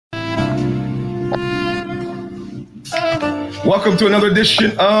Welcome to another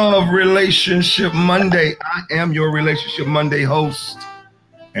edition of Relationship Monday. I am your Relationship Monday host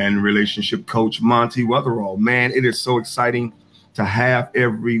and relationship coach, Monty Weatherall. Man, it is so exciting to have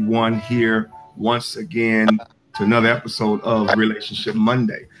everyone here once again to another episode of Relationship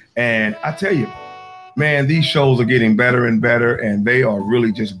Monday. And I tell you, man, these shows are getting better and better, and they are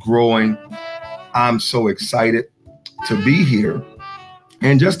really just growing. I'm so excited to be here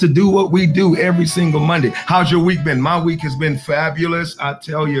and just to do what we do every single Monday. How's your week been? My week has been fabulous. I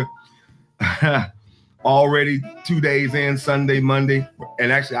tell you, already 2 days in, Sunday, Monday.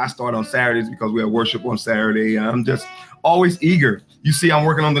 And actually, I start on Saturdays because we have worship on Saturday. I'm just always eager. You see, I'm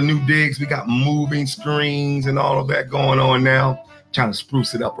working on the new digs. We got moving screens and all of that going on now. Trying to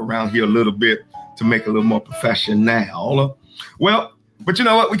spruce it up around here a little bit to make it a little more professional. Well, but you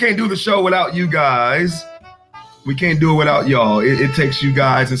know what? We can't do the show without you guys. We can't do it without y'all. It takes you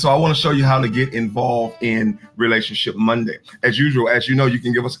guys. And so I want to show you how to get involved in Relationship Monday. As usual, as you know, you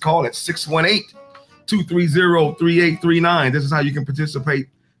can give us a call at 618-230-3839. This is how you can participate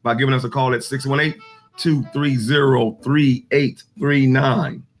by giving us a call at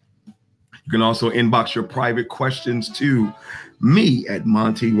 618-230-3839. You can also inbox your private questions to me at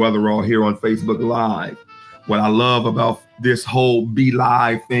Monty Weatherall here on Facebook Live. What I love about this whole Be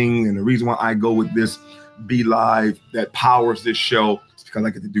Live thing, and the reason why I go with this Be Live that powers this show, is because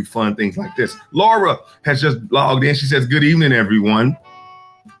I get to do fun things like this. Laura has just logged in. She says, good evening, everyone.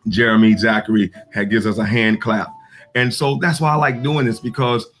 Jeremy Zachary gives us a hand clap. And so that's why I like doing this,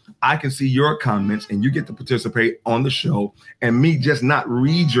 because I can see your comments and you get to participate on the show, and me just not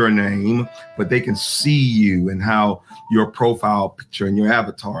read your name, but they can see you and how your profile picture and your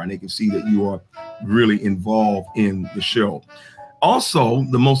avatar, and they can see that you are really involved in the show. Also,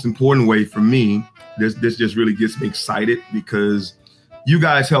 the most important way for me, this just really gets me excited, because you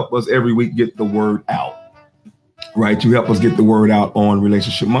guys help us every week get the word out, right? You help us get the word out on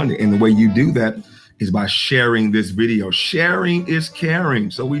Relationship Monday. And the way you do that is by sharing this video. Sharing is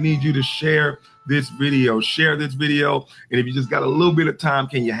caring. So we need you to share this video. Share this video. And if you just got a little bit of time,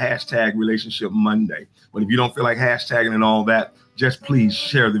 can you hashtag Relationship Monday? But if you don't feel like hashtagging and all that, just please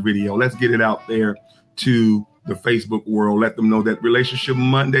share the video. Let's get it out there to the Facebook world. Let them know that Relationship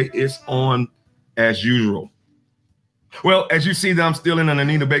Monday is on as usual. Well, as you see that I'm still in an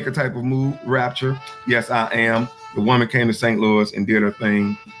Anita Baker type of mood, rapture. Yes, I am. The woman came to St. Louis and did her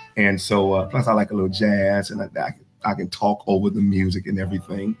thing. And so, plus I like a little jazz, and I can talk over the music and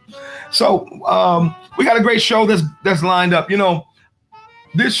everything. So we got a great show that's lined up. You know,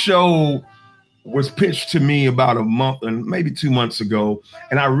 this show was pitched to me about a month and maybe 2 months ago,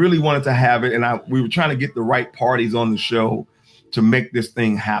 and I really wanted to have it. And we were trying to get the right parties on the show to make this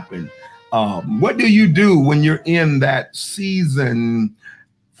thing happen. What do you do when you're in that season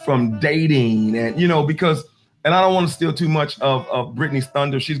from dating? And, you know, because, and I don't want to steal too much of Brittany's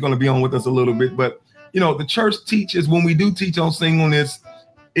thunder. She's going to be on with us a little bit, but you know, the church teaches, when we do teach on singleness,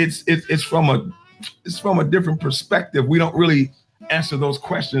 it's from a different perspective. We don't really answer those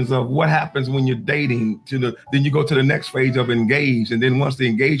questions of what happens when you're dating then you go to the next phase of engaged. And then once the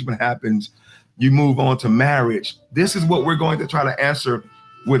engagement happens, you move on to marriage. This is what we're going to try to answer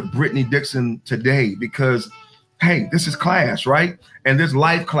with Brittany Dixon today, because hey, this is class, right? And this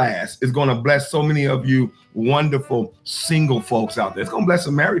life class is going to bless so many of you wonderful single folks out there. It's going to bless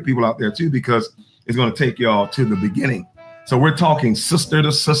some married people out there too, because it's going to take y'all to the beginning. So we're talking sister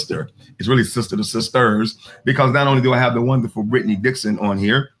to sister. It's really sister to sisters, because not only do I have the wonderful Brittany Dixon on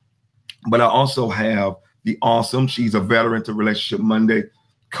here, but I also have the awesome, she's a veteran to Relationship Monday,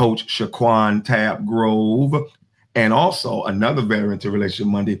 Coach Shaquan Tabb-Grove, and also another veteran to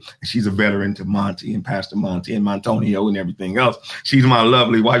Relationship Monday. She's a veteran to Monty and Pastor Monty and Montonio and everything else. She's my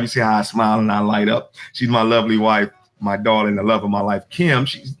lovely wife. You see how I smile and I light up. She's my lovely wife, my darling, the love of my life, Kim.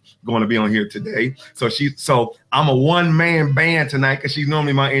 She's going to be on here today. So I'm a one-man band tonight, because she's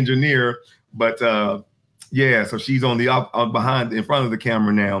normally my engineer. But yeah, so she's on the in front of the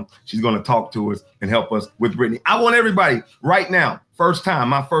camera now. She's going to talk to us and help us with Brittany. I want everybody right now, first time,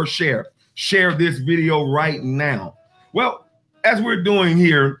 my first share this video right now. Well, as we're doing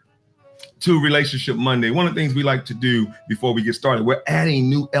here to Relationship Monday, one of the things we like to do before we get started, we're adding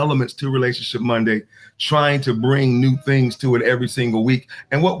new elements to Relationship Monday, trying to bring new things to it every single week.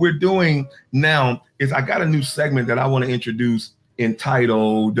 And what we're doing now is I got a new segment that I want to introduce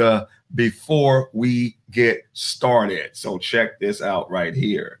entitled Before We Get Started. So check this out right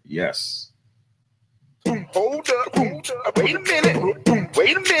here. Yes. Hold up, wait a minute, wait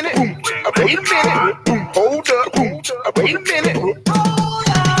a minute, wait a minute, hold up, wait a minute.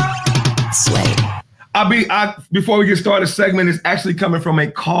 Sway. Before we get started, segment is actually coming from a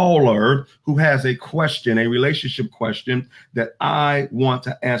caller who has a question, a relationship question that I want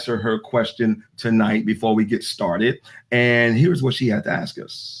to answer her question tonight before we get started. And here's what she had to ask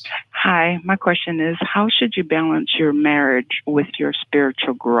us. Hi, my question is, how should you balance your marriage with your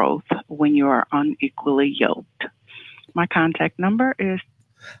spiritual growth when you are unequally yoked? My contact number is...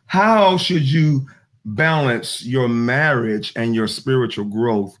 How should you balance your marriage and your spiritual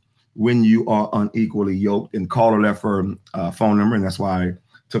growth when you are unequally yoked? And caller left her phone number, and that's why I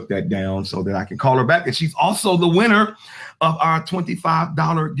took that down so that I can call her back. And she's also the winner of our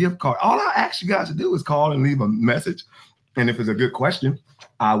 $25 gift card. All I ask you guys to do is call and leave a message. And if it's a good question,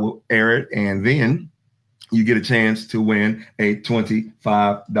 I will air it, and then you get a chance to win a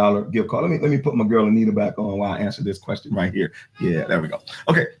 $25 gift card. Let me put my girl Anita back on while I answer this question right here. Yeah, there we go.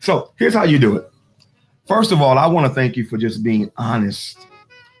 Okay, so here's how you do it. First of all, I want to thank you for just being honest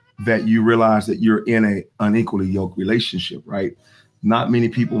that you realize that you're in an unequally yoked relationship, right? Not many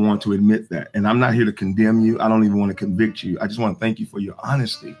people want to admit that. And I'm not here to condemn you. I don't even want to convict you. I just want to thank you for your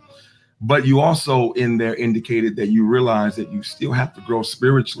honesty. But you also in there indicated that you realize that you still have to grow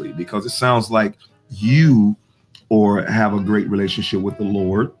spiritually, because it sounds like you or have a great relationship with the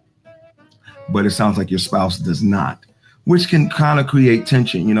Lord, but it sounds like your spouse does not, which can kind of create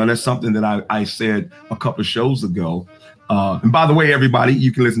tension. You know, that's something that I said a couple of shows ago. And by the way, everybody,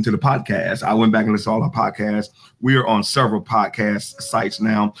 you can listen to the podcast. I went back and listened to all our podcasts. We are on several podcast sites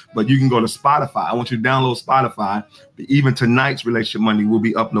now, but you can go to Spotify. I want you to download Spotify. Even tonight's Relationship Monday will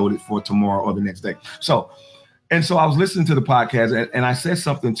be uploaded for tomorrow or the next day. So I was listening to the podcast, and I said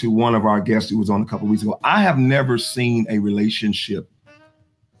something to one of our guests who was on a couple of weeks ago. I have never seen a relationship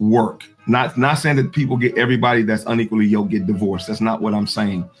work. Not saying that people everybody that's unequally yoked get divorced. That's not what I'm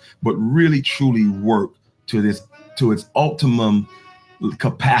saying, but really truly work to its optimum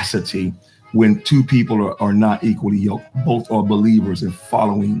capacity when two people are not equally yoked. Both are believers and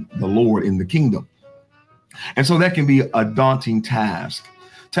following the Lord in the kingdom. And so that can be a daunting task.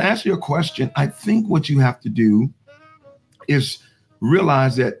 To answer your question, I think what you have to do is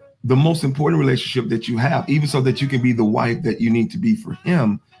realize that the most important relationship that you have, even so that you can be the wife that you need to be for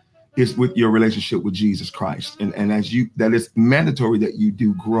him, is with your relationship with Jesus Christ. And that is mandatory that you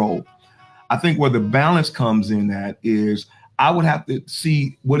do grow. I think where the balance comes in at is I would have to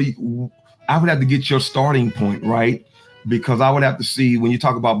see I would have to get your starting point, right? Because I would have to see, when you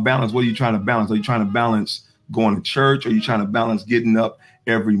talk about balance, what are you trying to balance? Are you trying to balance going to church? Are you trying to balance getting up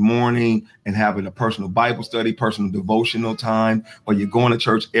every morning and having a personal Bible study, personal devotional time? Or you're going to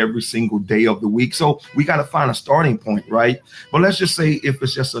church every single day of the week? So we got to find a starting point, right? But let's just say if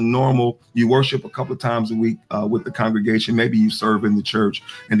it's just a normal, you worship a couple of times a week with the congregation, maybe you serve in the church,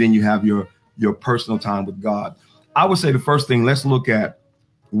 and then you have your personal time with God. I would say the first thing, let's look at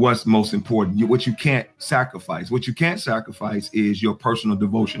what's most important, what you can't sacrifice. What you can't sacrifice is your personal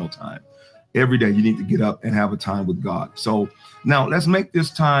devotional time. Every day you need to get up and have a time with God. So now let's make this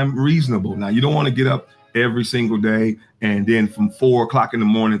time reasonable. Now, you don't want to get up every single day and then from 4 o'clock in the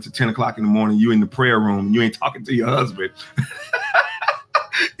morning to 10 o'clock in the morning, you're in the prayer room and you ain't talking to your husband.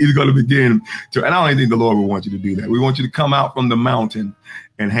 He's going to begin to, and I don't think the Lord will want you to do that. We want you to come out from the mountain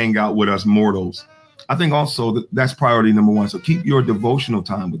and hang out with us mortals. I think also that's priority number one. So keep your devotional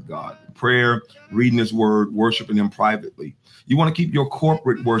time with God, prayer, reading his word, worshiping him privately. You want to keep your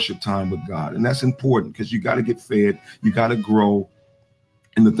corporate worship time with God. And that's important because you got to get fed. You got to grow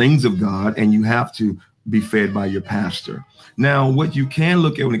in the things of God, and you have to be fed by your pastor. Now, what you can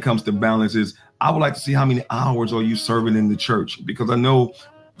look at when it comes to balance is, I would like to see how many hours are you serving in the church? Because I know,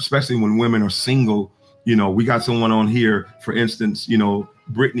 especially when women are single, you know, we got someone on here, for instance, you know,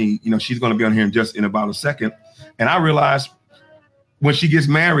 Brittany, you know, she's going to be on here in about a second. And I realized when she gets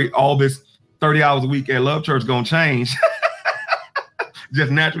married, all this 30 hours a week at Love Church is going to change.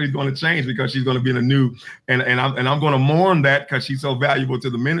 Just naturally is going to change because she's going to be in a new, and I'm going to mourn that because she's so valuable to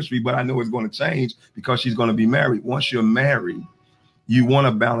the ministry, but I know it's going to change because she's going to be married. Once you're married, you want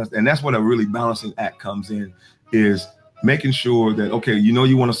to balance, and that's what a really balancing act comes in, is making sure that, okay, you know,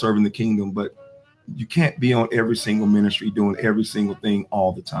 you want to serve in the kingdom, but you can't be on every single ministry doing every single thing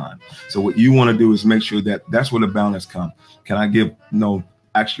all the time. So what you want to do is make sure that that's where the balance comes. Can I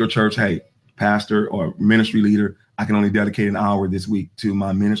ask your church, hey, pastor or ministry leader, I can only dedicate an hour this week to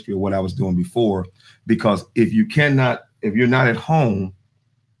my ministry or what I was doing before? Because if you're not at home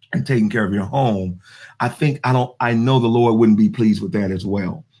and taking care of your home, I know the Lord wouldn't be pleased with that as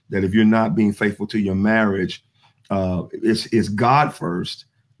well. That if you're not being faithful to your marriage, it's God first,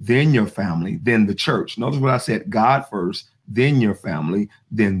 then your family, then the church. Notice what I said, God first, then your family,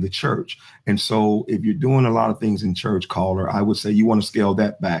 then the church. And so if you're doing a lot of things in church, caller, I would say you want to scale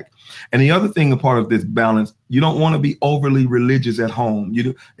that back. And the other thing, a part of this balance, you don't want to be overly religious at home. You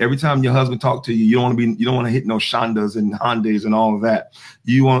do, every time your husband talks to you, you don't want to hit no Shondas and Hondas and all of that.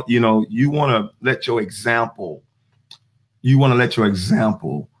 You want to let your example,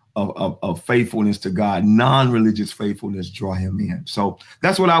 of faithfulness to God, non-religious faithfulness, draw him in. So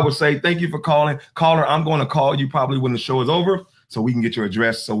that's what I would say. Thank you for calling. Caller, I'm going to call you probably when the show is over so we can get your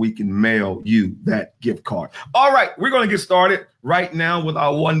address so we can mail you that gift card. All right, we're going to get started right now with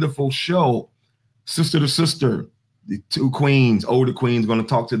our wonderful show. Sister to sister, the two queens, older queens, going to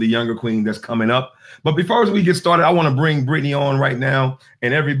talk to the younger queen that's coming up. But before we get started, I want to bring Brittany on right now.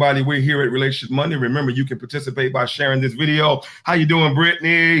 And everybody, we're here at Relationship Monday. Remember, you can participate by sharing this video. How you doing,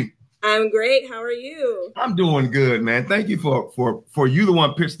 Brittany? I'm great. How are you? I'm doing good, man. Thank you for you the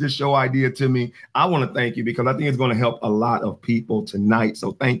one pitched this show idea to me. I want to thank you because I think it's going to help a lot of people tonight.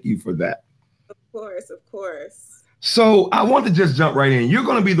 So thank you for that. Of course, of course. So I want to just jump right in. You're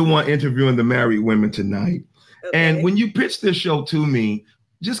going to be the one interviewing the married women tonight. Okay. And when you pitched this show to me,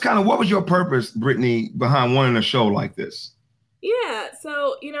 just kind of what was your purpose, Brittany, behind wanting a show like this? Yeah,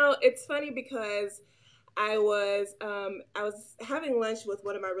 so, it's funny because I was having lunch with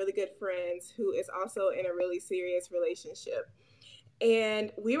one of my really good friends who is also in a really serious relationship.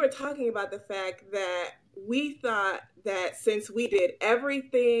 And we were talking about the fact that we thought that since we did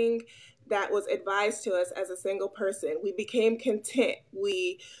everything that was advised to us as a single person, we became content.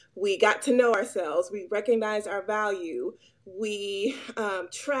 We got to know ourselves. We recognized our value. We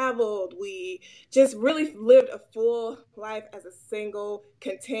traveled. We just really lived a full life as a single,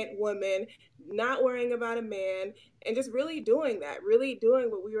 content woman, not worrying about a man, and just really doing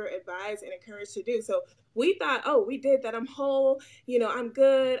what we were advised and encouraged to do. So we thought, oh, we did that. I'm whole. I'm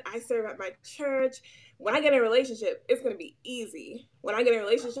good. I serve at my church. When I get in a relationship, it's going to be easy. When I get in a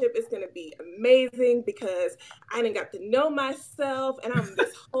relationship, it's going to be amazing because I done got to know myself and I'm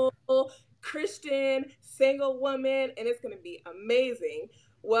this whole Christian single woman, and it's going to be amazing.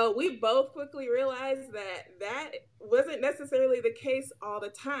 Well, we both quickly realized that wasn't necessarily the case all the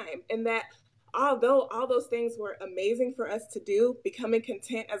time, and that although all those things were amazing for us to do, becoming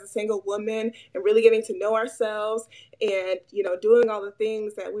content as a single woman and really getting to know ourselves and, doing all the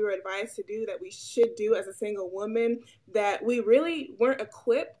things that we were advised to do that we should do as a single woman, that we really weren't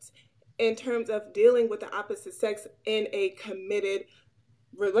equipped in terms of dealing with the opposite sex in a committed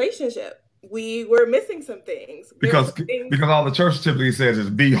relationship. We were missing some things. Because all the church typically says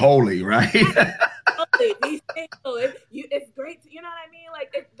is be holy, right? Be single. It's great. You know what I mean?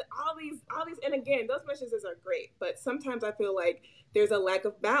 Like all these, and again, those messages are great, but sometimes I feel like there's a lack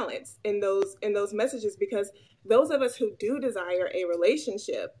of balance in those messages, because those of us who do desire a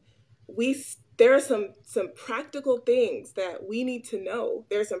relationship, there are some practical things that we need to know.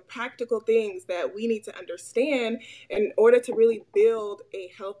 There's some practical things that we need to understand in order to really build a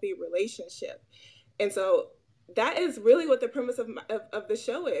healthy relationship. And so that is really what the premise of the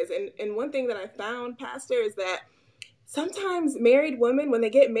show is. And one thing that I found, Pastor, is that sometimes married women, when they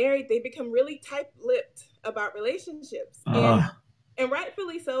get married, they become really tight-lipped about relationships. And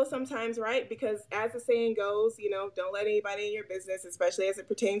rightfully so sometimes, right? Because as the saying goes, don't let anybody in your business, especially as it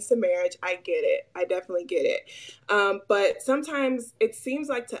pertains to marriage. I get it. I definitely get it. But sometimes it seems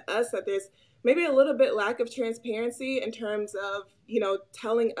like to us that there's maybe a little bit lack of transparency in terms of,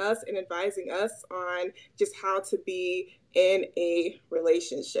 telling us and advising us on just how to be in a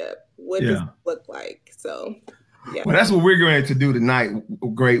relationship. What does it look like? So, yeah. Well, that's what we're going to do tonight,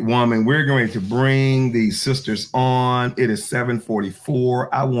 great woman. We're going to bring these sisters on. It is 7:44.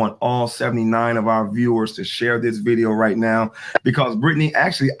 I want all 79 of our viewers to share this video right now, because Brittany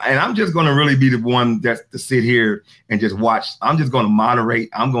actually, and I'm just going to really be the one that's to sit here and just watch. I'm just going to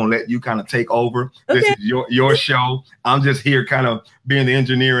moderate. I'm going to let you kind of take over. Okay. This is your show. I'm just here kind of being the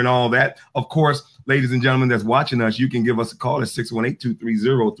engineer and all that. Of course, ladies and gentlemen that's watching us, you can give us a call at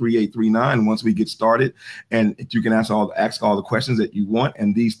 618-230-3839 once we get started. And you can ask all the questions that you want.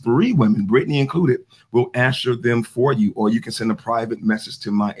 And these three women, Brittany included, will answer them for you. Or you can send a private message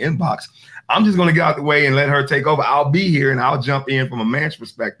to my inbox. I'm just going to get out the way and let her take over. I'll be here and I'll jump in from a man's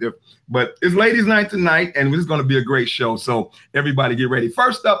perspective. But it's ladies' night tonight, and it's going to be a great show. So everybody get ready.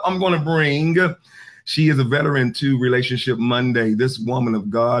 First up, I'm going to bring... She is a veteran to Relationship Monday. This woman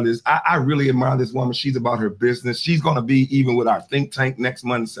of God I really admire this woman. She's about her business. She's going to be even with our think tank next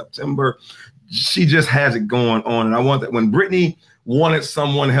month in September. She just has it going on. And I want that when Brittany wanted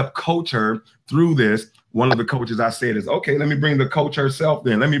someone to help coach her through this, one of the coaches I said is, okay, let me bring the coach herself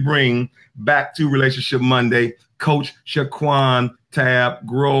then. Let me bring back to Relationship Monday, Coach Shaquan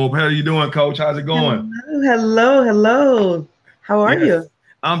Tabb-Grove. How are you doing, Coach? How's it going? Hello. How are you?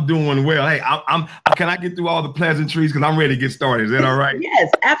 I'm doing well. Hey, can I get through all the pleasantries? Because I'm ready to get started. Is that all right?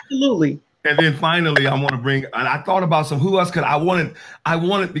 Yes, absolutely. And then finally, I want to bring, and I thought about who else could I wanted,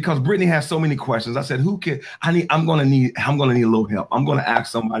 because Brittany has so many questions. I said, I'm gonna need a little help. I'm gonna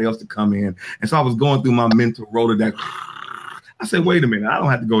ask somebody else to come in. And so I was going through my mental Rolodex. I said, wait a minute, I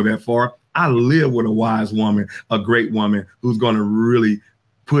don't have to go that far. I live with a wise woman, a great woman who's gonna really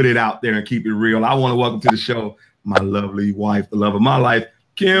put it out there and keep it real. I want to welcome to the show my lovely wife, the love of my life,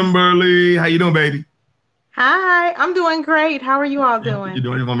 Kimberly. How you doing, baby? Hi, I'm doing great. How are you all doing? You're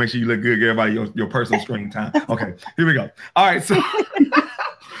doing. You want to make sure you look good, give everybody your personal screen time. Okay, here we go. All right,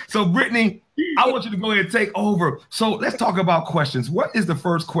 so Brittany, I want you to go ahead and take over. So let's talk about questions. What is the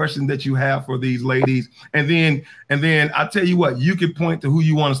first question that you have for these ladies? And then I'll tell you what, you can point to who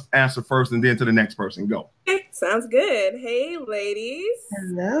you want to answer first, and then to the next person. Go. Okay, sounds good. Hey, ladies.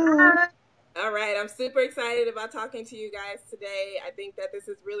 Hello. Hi. All right, I'm super excited about talking to you guys today. I think that this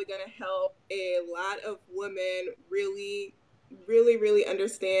is really going to help a lot of women really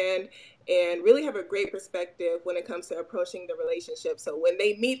understand and really have a great perspective when it comes to approaching the relationship. So when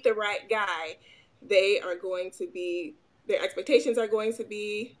they meet the right guy, their expectations are going to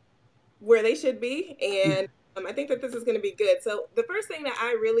be where they should be. And I think that this is going to be good. So the first thing that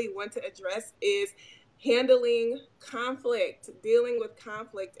I really want to address is handling conflict, dealing with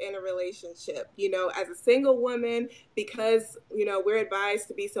conflict in a relationship. As a single woman, because, we're advised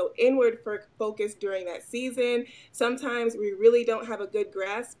to be so inward focused during that season, sometimes we really don't have a good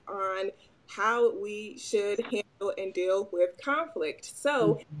grasp on how we should handle and deal with conflict.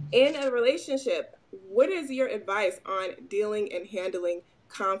 So in a relationship, what is your advice on dealing and handling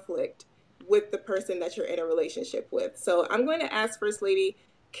conflict with the person that you're in a relationship with? So I'm going to ask First Lady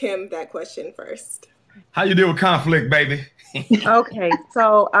Kim that question first. How you deal with conflict, baby? Okay,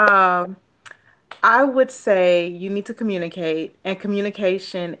 so I would say you need to communicate, and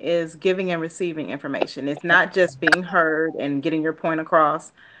communication is giving and receiving information. It's not just being heard and getting your point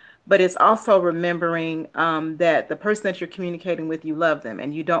across, but it's also remembering that the person that you're communicating with, you love them,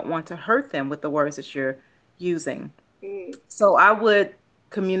 and you don't want to hurt them with the words that you're using. So I would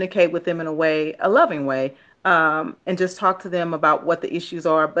communicate with them in a loving way, and just talk to them about what the issues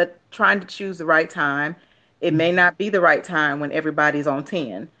are, but trying to choose the right time. It may not be the right time when everybody's on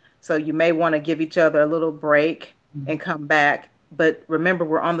 10. So you may want to give each other a little break and come back. But remember,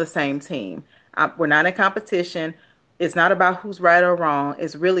 we're on the same team. We're not in competition. It's not about who's right or wrong.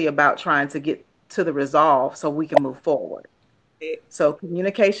 It's really about trying to get to the resolve so we can move forward. So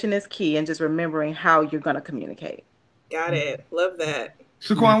communication is key, and just remembering how you're going to communicate. Got it. Love that.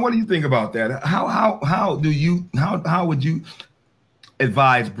 Shaquan, what do you think about that? How would you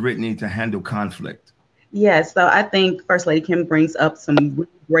advise Brittany to handle conflict? Yes, so I think First Lady Kim brings up some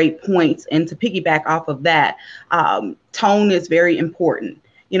great points, and to piggyback off of that, tone is very important.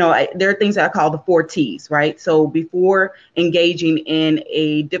 There are things that I call the 4 T's, right? So before engaging in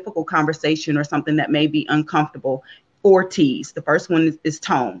a difficult conversation or something that may be uncomfortable, 4 T's. The first one is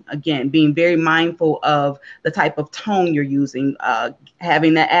tone. Again, being very mindful of the type of tone you're using,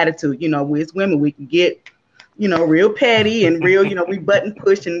 having that attitude. We as women, we can get, real petty and real, we button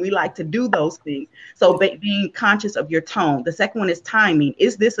push, and we like to do those things. So being conscious of your tone. The second one is timing.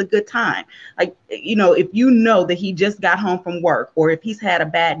 Is this a good time? Like, if you know that he just got home from work, or if he's had a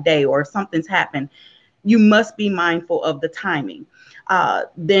bad day, or if something's happened, you must be mindful of the timing.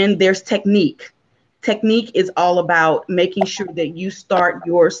 Then there's technique. Technique is all about making sure that you start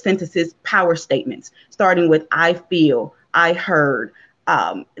your sentences power statements, starting with I feel, I heard,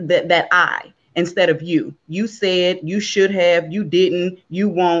 that I, instead of you. You said, you should have, you didn't, you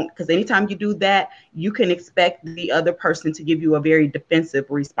won't. Because anytime you do that, you can expect the other person to give you a very defensive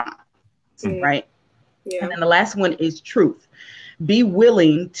response, right? Yeah. And then the last one is truth. Be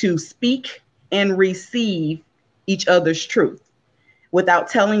willing to speak and receive each other's truth without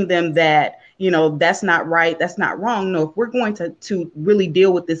telling them that, that's not right, that's not wrong. No, if we're going to really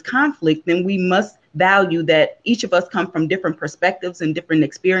deal with this conflict, then we must value that each of us come from different perspectives and different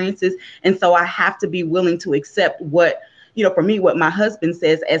experiences. And so I have to be willing to accept what, for me, what my husband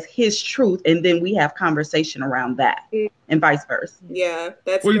says as his truth. And then we have conversation around that and vice versa. Yeah,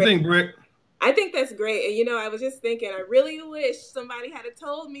 that's What do you think, Britt? I think that's great. And, I was just thinking, I really wish somebody had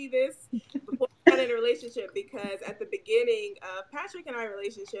told me this before I got in a relationship, because at the beginning of Patrick and I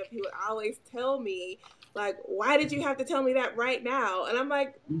relationship, he would always tell me, like, why did you have to tell me that right now? And I'm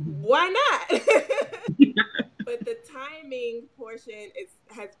like, why not? but the timing portion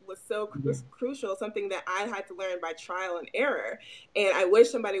was so crucial, something that I had to learn by trial and error. And I wish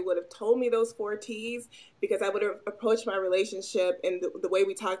somebody would have told me those 4 T's, because I would have approached my relationship and the way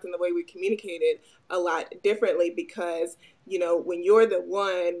we talked and the way we communicated a lot differently. Because, you know, when you're the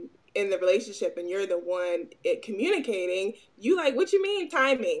one in the relationship and you're the one communicating, you like, what you mean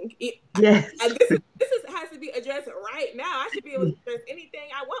timing? Yes. This has to be addressed right now. I should be able to address anything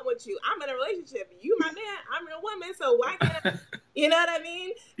I want with you. I'm in a relationship. You my man. I'm a woman. So why can't I? You know what I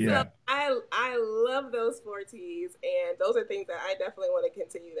mean? Yeah. So I love those 4 T's, and those are things that I definitely want to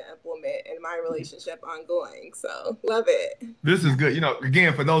continue to implement in my relationship ongoing. So love it. This is good. You know,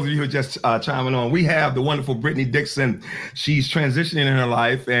 again, for those of you who are just chiming on, we have the wonderful Brittany Dixon. She's transitioning in her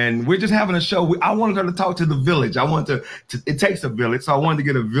life, and we're just having a show. I wanted her to talk to the village. I want to it takes a village, so I wanted to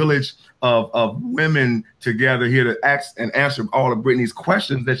get a village of women together here to ask and answer all of Brittany's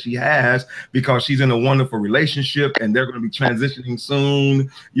questions that she has, because she's in a wonderful relationship and they're going to be transitioning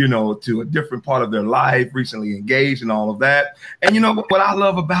soon, you know, to a different part of their life, recently engaged and all of that. And you know what I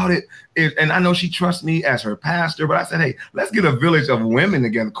love about it is, and I know she trusts me as her pastor, but I said, hey, let's get a village of women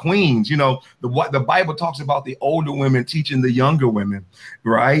together, queens. You know, the Bible talks about the older women teaching the younger women,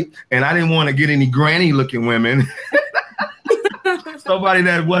 right? And I didn't want to get any granny looking women. Somebody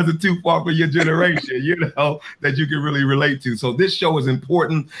that wasn't too far for your generation, you know, that you can really relate to. So this show is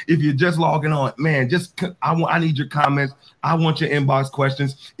important. If you're just logging on, man, I need your comments. I want your inbox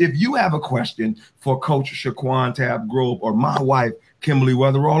questions. If you have a question for Coach Shaquan Tabb-Grove or my wife, Kimberly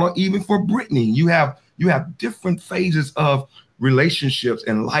Weatherall, or even for Brittany, you have different phases of relationships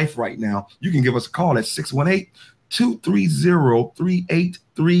in life right now. You can give us a call at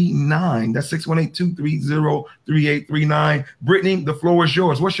 618-230-3839. That's 618-230-3839. Brittany, the floor is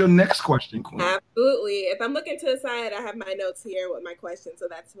yours. What's your next question, Queen? Absolutely. If I'm looking to the side, I have my notes here with my questions, so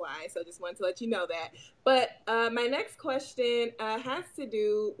that's why. So just wanted to let you know that. But my next question has to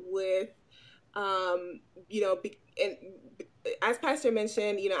do with, you know, as Pastor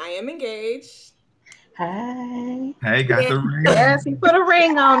mentioned, you know, I am engaged. Hi. Hey, got the ring. Yes, he put a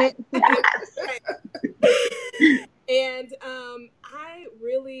ring on it. And I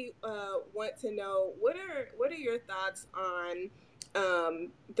really want to know, what are your thoughts on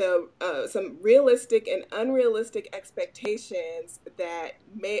some realistic and unrealistic expectations that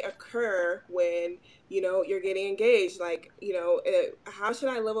may occur when, you know, you're getting engaged? Like, you know, how should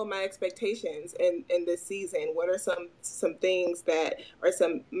I level my expectations in this season? What are some things that are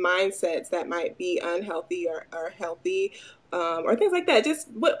some mindsets that might be unhealthy or healthy? Or things like that. Just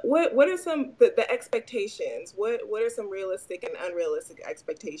what are some the expectations? What are some realistic and unrealistic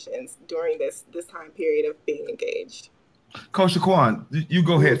expectations during this time period of being engaged? Coach Shaquan, you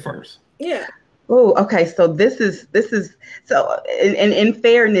go ahead first. Yeah. Oh, okay. So this is so in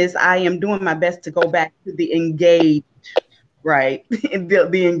fairness, I am doing my best to go back to the engaged, right?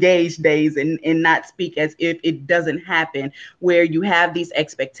 the engaged days and not speak as if it doesn't happen, where you have these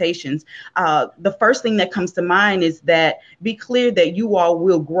expectations. The first thing that comes to mind is that be clear that you all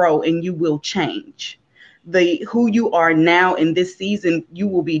will grow and you will change. Who you are now in this season, you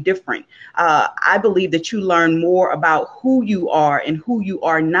will be different. I believe that you learn more about who you are and who you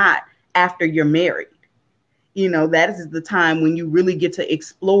are not after you're married. You know, that is the time when you really get to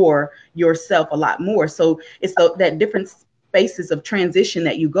explore yourself a lot more. So it's that different spaces of transition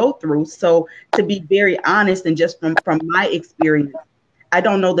that you go through. So to be very honest, and just from my experience, I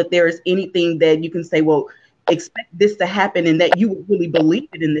don't know that there is anything that you can say, well, expect this to happen and that you would really believe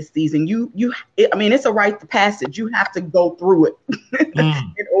it in this season. I mean, it's a rite of passage. You have to go through it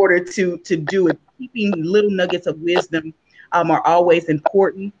in order to do it. Keeping little nuggets of wisdom are always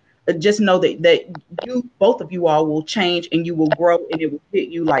important. Just know that both of you all will change and you will grow, and it will hit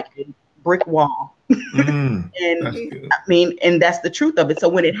you like a brick wall. And I mean, and that's the truth of it. So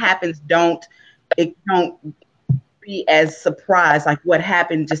when it happens, don't be as surprised, like what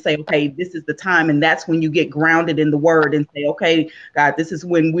happened. Just say, okay, this is the time. And that's when you get grounded in the word and say, okay, God, this is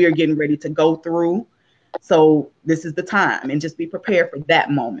when we're getting ready to go through. So this is the time, and just be prepared for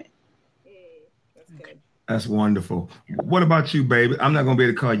that moment. That's good. That's wonderful. What about you, baby? I'm not going to be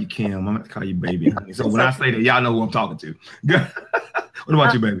able to call you Kim. I'm going to call you baby, honey. So when I say that, y'all know who I'm talking to. What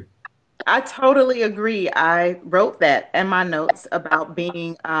about you, baby? I totally agree. I wrote that in my notes about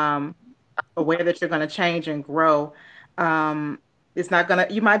being aware that you're going to change and grow. It's not going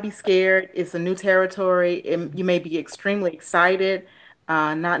to, you might be scared. It's a new territory. You may be extremely excited,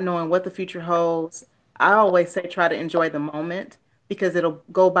 not knowing what the future holds. I always say try to enjoy the moment, because it'll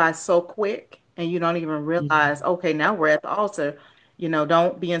go by so quick and you don't even realize, okay, now we're at the altar. You know,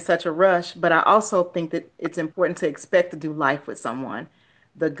 don't be in such a rush. But I also think that it's important to expect to do life with someone,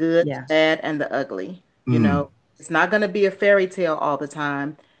 the good, the bad, and the ugly. You know, It's not going to be a fairy tale all the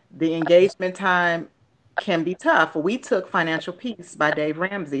time. The engagement time can be tough. We took Financial Peace by Dave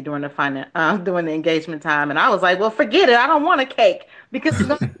Ramsey during the engagement time, and I was like, well, forget it. I don't want a cake because it's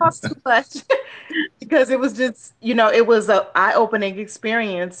going to cost too much. Because it was just, it was a eye-opening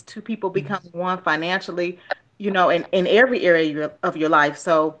experience, two people becoming one financially, in every area of your life.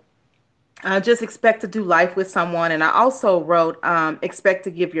 So just expect to do life with someone. And I also wrote, expect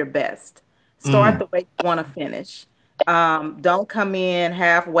to give your best. Start Mm. the way you want to finish. Don't come in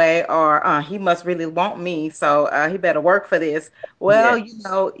halfway or he must really want me, so he better work for this. Yeah.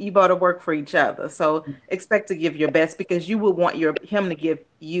 Well, you better work for each other. So expect to give your best because you will want him to give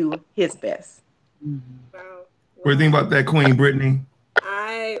you his best. Wow. What do you think Wow. about that, Queen Brittany?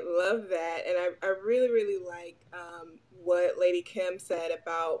 I love that. And I really, really like what Lady Kim said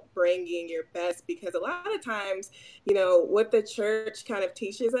about bringing your best, because a lot of times, what the church kind of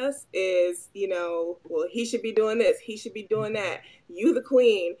teaches us is, well, he should be doing this, he should be doing that. You, the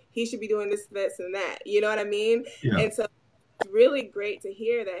queen, he should be doing this, and that. You know what I mean? Yeah. And so it's really great to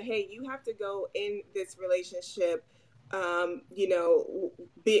hear that, hey, you have to go in this relationship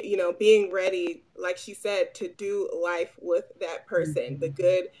being ready, like she said, to do life with that person, the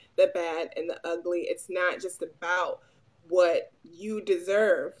good, the bad, and the ugly. It's not just about what you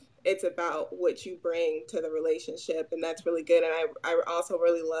deserve. It's about what you bring to the relationship. And that's really good. And I also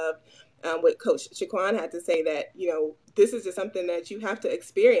really loved what Coach Shaquan had to say, that, this is just something that you have to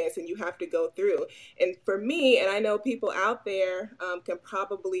experience and you have to go through. And for me, and I know people out there can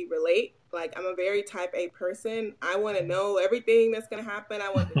probably relate, like I'm a very type A person. I want to know everything that's going to happen. I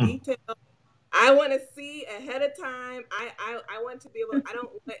want the details. I want to see ahead of time. I want to be able, I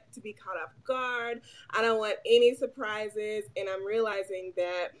don't want to be caught off guard. I don't want any surprises. And I'm realizing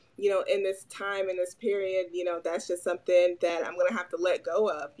that, in this time, in this period, that's just something that I'm going to have to let go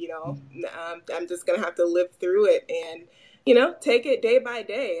of, I'm just going to have to live through it and, take it day by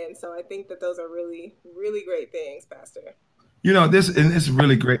day. And so I think that those are really, really great things, Pastor. This, and it's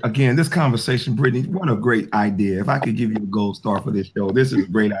really great. Again, this conversation, Brittany, what a great idea. If I could give you a gold star for this show, this is a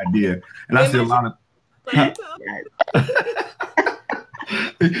great idea. And I see a lot of,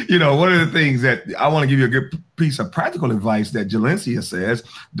 one of the things that I want to give you a good piece of practical advice that Jalencia says,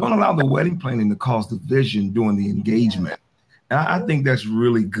 don't allow the wedding planning to cause division during the engagement. And I think that's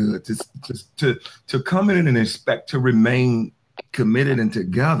really good to come in and expect to remain committed and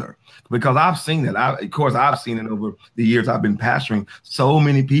together, because I've seen it. I've seen it over the years I've been pastoring. So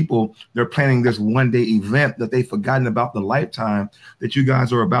many people, they're planning this one-day event that they've forgotten about the lifetime that you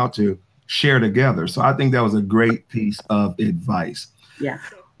guys are about to share together. So I think that was a great piece of advice. Yeah.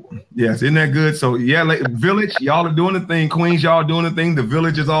 Yes, isn't that good? So yeah, Village, y'all are doing the thing. Queens, y'all are doing the thing. The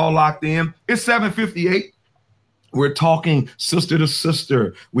Village is all locked in. It's 7:58. We're talking sister to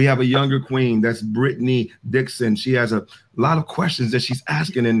sister. We have a younger queen. That's Brittany Dixon. She has a lot of questions that she's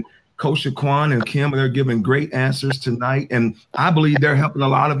asking, and Coach Shaquan and Kim, they're giving great answers tonight. And I believe they're helping a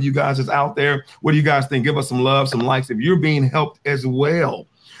lot of you guys that's out there. What do you guys think? Give us some love, some likes if you're being helped as well.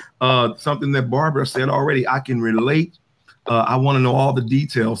 Something that Barbara said already, I can relate. I want to know all the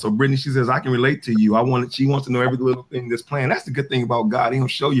details. So Brittany, she says, I can relate to you. She wants to know every little thing that's planned. That's the good thing about God. He don't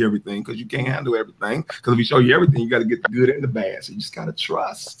show you everything because you can't handle everything. Because if he show you everything, you got to get the good and the bad. So you just got to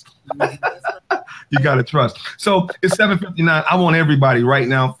trust. You got to trust. So it's 7:59. I want everybody right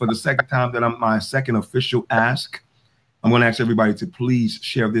now, for the second time that I'm my second official ask, I'm going to ask everybody to please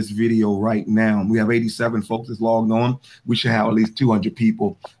share this video right now. We have 87 folks that's logged on. We should have at least 200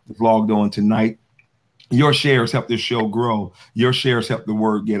 people that's logged on tonight. Your shares help this show grow. Your shares help the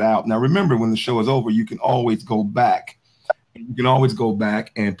word get out. Now, remember, when the show is over, you can always go back. You can always go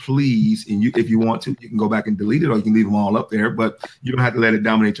back and please, and if you want to, you can go back and delete it, or you can leave them all up there, but you don't have to let it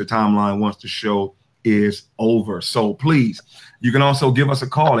dominate your timeline once the show is over. So please, you can also give us a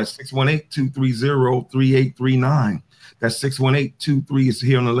call at 618-230-3839. That's 618-23 is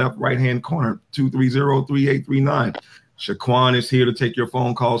here on the left right-hand corner, 230-3839. Shaquan is here to take your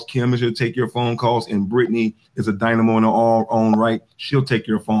phone calls. Kim is here to take your phone calls. And Brittany is a dynamo in her own right. She'll take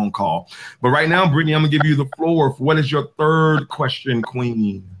your phone call. But right now, Brittany, I'm going to give you the floor. What is your third question,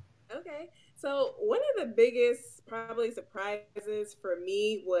 Queen? Okay. So one of the biggest probably surprises for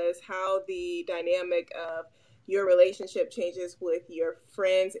me was how the dynamic of your relationship changes with your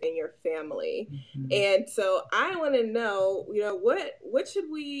friends and your family. And so I want to know, what should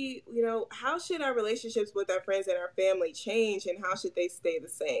we, how should our relationships with our friends and our family change, and how should they stay the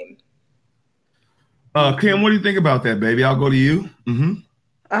same? Kim, what do you think about that, baby? I'll go to you.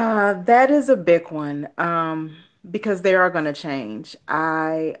 That is a big one, because they are going to change.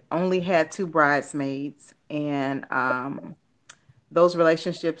 I only had two bridesmaids, and those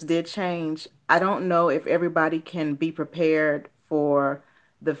relationships did change. I don't know if everybody can be prepared for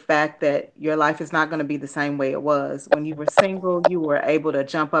the fact that your life is not going to be the same way it was. When you were single, you were able to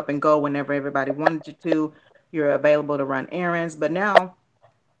jump up and go whenever everybody wanted you to. You're available to run errands, but now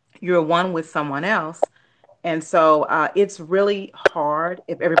you're one with someone else. And so it's really hard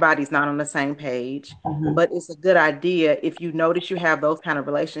if everybody's not on the same page, Mhm. but it's a good idea if you notice you have those kind of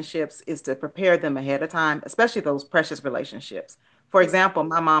relationships is to prepare them ahead of time, especially those precious relationships. For example,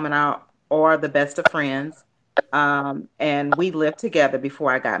 my mom and I are the best of friends, and we lived together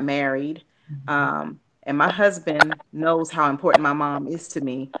before I got married. And my husband knows how important my mom is to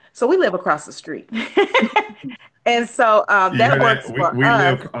me. So we live across the street. And so You that heard works that? for We us.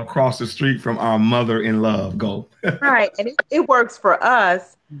 live across the street from our mother in love. Go. Right. And it works for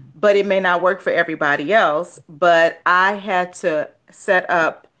us, but it may not work for everybody else. But I had to set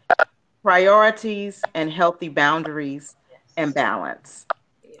up priorities and healthy boundaries and balance.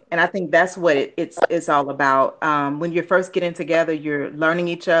 And I think that's what it's all about. When you're first getting together, you're learning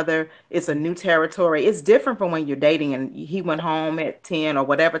each other. It's a new territory. It's different from when you're dating and he went home at 10 or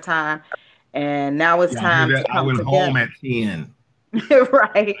whatever time. And now it's Y'all hear time to that? I come went home together. at 10.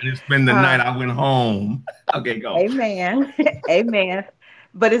 Right. I didn't spend the Uh, night. I went home. Okay, go. Amen. Amen.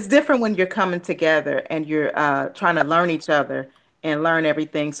 But it's different when you're coming together and you're trying to learn each other and learn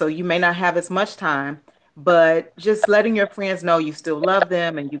everything. So you may not have as much time, but just letting your friends know you still love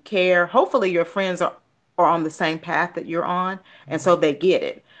them and you care. Hopefully, your friends are on the same path that you're on, and so they get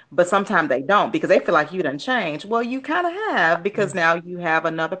it. But sometimes they don't because they feel like you done changed. Well, you kind of have because now you have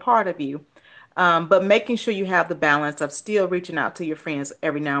another part of you. But making sure you have the balance of still reaching out to your friends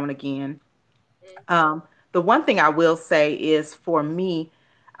every now and again. um, the one thing I will say is for me,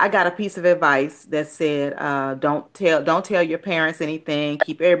 I got a piece of advice that said, don't tell your parents anything.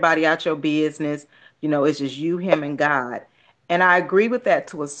 Keep everybody out your business. It's just you, him, and God. And I agree with that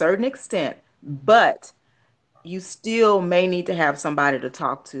to a certain extent, but you still may need to have somebody to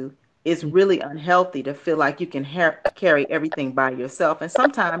talk to. It's really unhealthy to feel like you can carry everything by yourself. And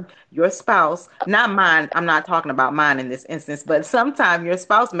sometimes your spouse, not mine, I'm not talking about mine in this instance, but sometimes your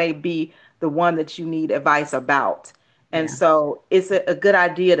spouse may be the one that you need advice about. And Yeah. so it's a good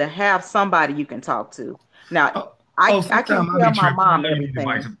idea to have somebody you can talk to. Now, Oh, I sometimes can't I tell be my tripping. I mom know you need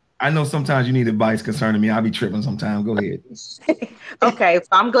advice. everything. I know sometimes you need advice concerning me. I be tripping sometimes. Go ahead. Okay, so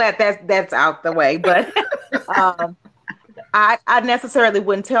I'm glad that's out the way. But um, I necessarily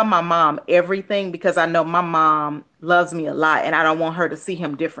wouldn't tell my mom everything because I know my mom loves me a lot and I don't want her to see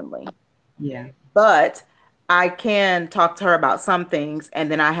him differently. Yeah. But I can talk to her about some things,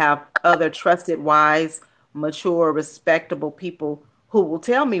 and then I have other trusted, wise, mature, respectable people who will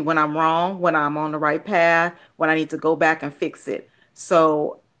tell me when I'm wrong, when I'm on the right path, when I need to go back and fix it.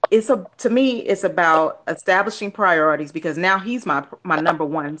 So to me, it's about establishing priorities because now he's my number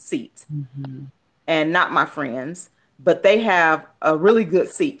one seat Mm-hmm. and not my friends, but they have a really good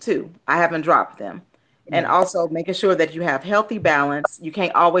seat too. I haven't dropped them. And Yeah. also making sure that you have healthy balance. You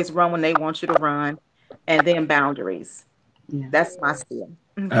can't always run when they want you to run, and then boundaries. Yeah. That's my skill.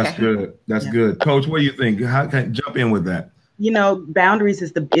 That's Okay. good. That's Yeah. good. Coach, what do you think? How can jump in with that? Boundaries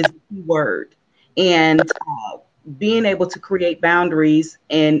is the key word, and being able to create boundaries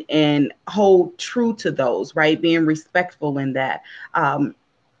and hold true to those, right? Being respectful in that.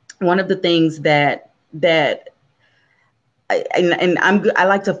 One of the things that I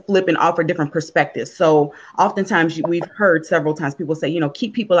like to flip and offer different perspectives. So oftentimes we've heard several times people say,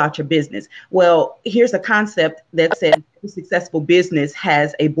 keep people out your business. Well, here's a concept that says every successful business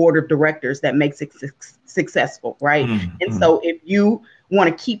has a board of directors that makes it successful, right? And Mm. so if you want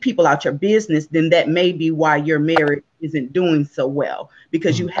to keep people out your business, then that may be why your marriage isn't doing so well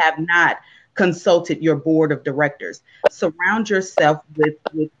because you Mm. have not consulted your board of directors. Surround yourself with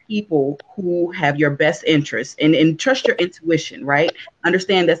people who have your best interests and trust your intuition, right?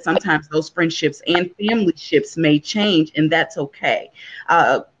 Understand that sometimes those friendships and family ships may change, and that's okay.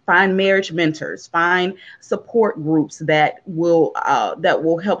 Find marriage mentors, find support groups that will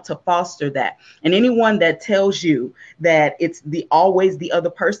help to foster that. And anyone that tells you that it's the always the other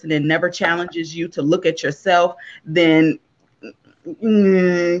person and never challenges you to look at yourself, then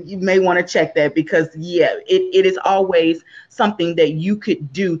you may want to check that because it is always something that you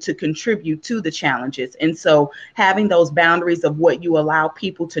could do to contribute to the challenges. And so having those boundaries of what you allow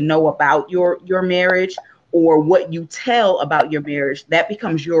people to know about your marriage or what you tell about your marriage, that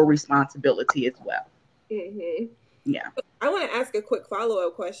becomes your responsibility as well. Hmm. Yeah. I want to ask a quick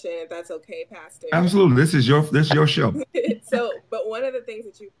follow-up question, if that's okay, Pastor. Absolutely. This is your show. So, but one of the things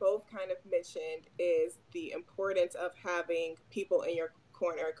that you both kind of mentioned is the importance of having people in your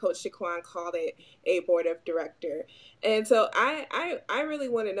corner. Coach Shaquan called it a board of director. And so I really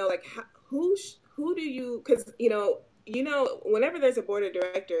want to know, like, who do you, because, whenever there's a board of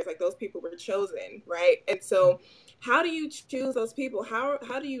directors, like, those people were chosen, right? And so how do you choose those people? How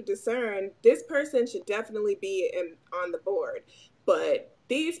do you discern this person should definitely be on the board, but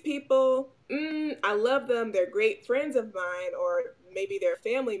these people, I love them, they're great friends of mine, or maybe they're a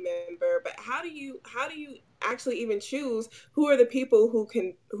family member, but how do you actually even choose who are the people who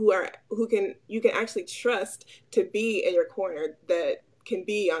you can actually trust to be in your corner, that can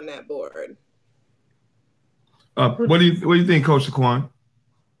be on that board? What do you think, Coach Shaquan?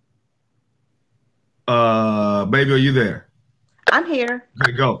 Baby, are you there? I'm here.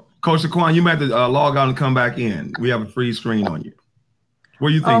 Okay, go. Coach Shaquan, you might have to log out and come back in. We have a free screen on you. What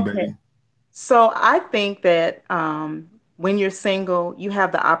do you think, Okay. baby? So I think that when you're single, you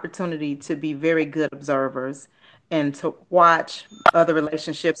have the opportunity to be very good observers and to watch other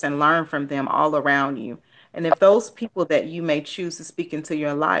relationships and learn from them all around you. And if those people that you may choose to speak into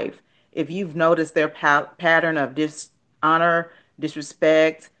your life, if you've noticed their pattern of dishonor,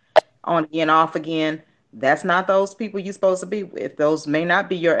 disrespect, on again, off again, that's not those people you're supposed to be with. Those may not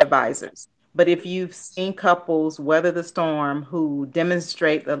be your advisors. But if you've seen couples weather the storm who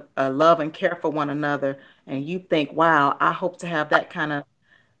demonstrate a love and care for one another, and you think, wow, I hope to have that kind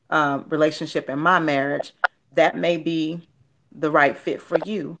of relationship in my marriage, that may be the right fit for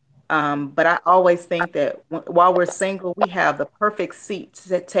you. But I always think that while we're single, we have the perfect seat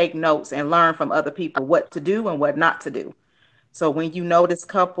to take notes and learn from other people what to do and what not to do. So when you notice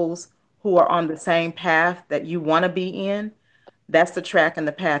couples who are on the same path that you want to be in, that's the track and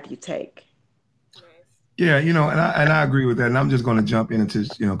the path you take. Yeah, and I agree with that. And I'm just going to jump in until,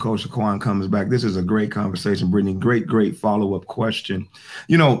 Coach Shaquan comes back. This is a great conversation, Brittany. Great follow-up question.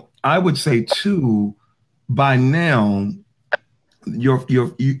 I would say too, by now, you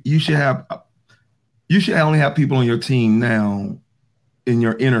should only have people on your team now in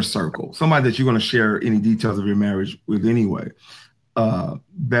your inner circle, somebody that you're going to share any details of your marriage with anyway,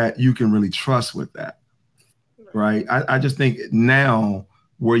 that you can really trust with that, right? I just think now,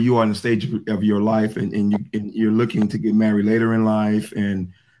 where you are in the stage of your life and you're looking to get married later in life.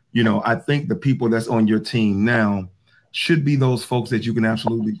 And, I think the people that's on your team now should be those folks that you can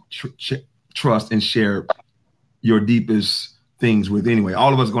absolutely trust and share your deepest things with anyway.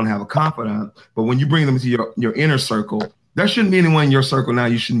 All of us are going to have a confidant, but when you bring them into your inner circle, there shouldn't be anyone in your circle now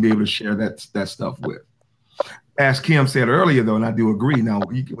you shouldn't be able to share that stuff with. As Kim said earlier, though, and I do agree. Now,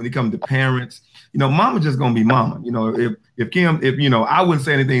 when it comes to parents, mama just gonna be mama. If Kim, I wouldn't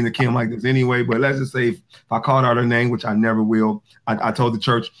say anything to Kim like this anyway. But let's just say if I called out her name, which I never will, I told the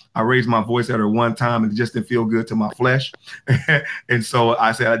church I raised my voice at her one time and it just didn't feel good to my flesh, and so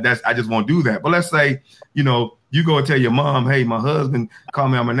I said I just won't do that. But let's say you go and tell your mom, hey, my husband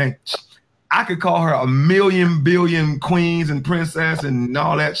called me out my name. I could call her a million billion queens and princess and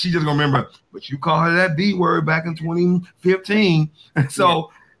all that. She just gonna remember, but you call her that B word back in 2015. And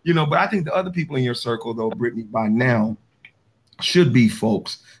so, but I think the other people in your circle, though, Brittany, by now should be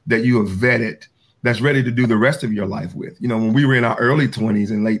folks that you have vetted, that's ready to do the rest of your life with. When we were in our early 20s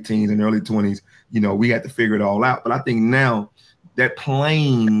and late teens and early 20s, we had to figure it all out. But I think now that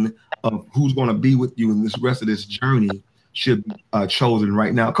plane of who's going to be with you in this rest of this journey should be chosen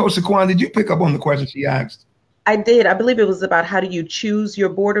right now. Coach Shaquan, did you pick up on the question she asked? I did. I believe it was about how do you choose your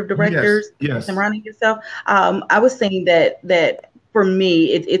board of directors yes. surrounding yourself. I was saying that for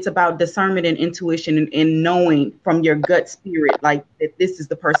me, it's about discernment and intuition and knowing from your gut spirit, like that this is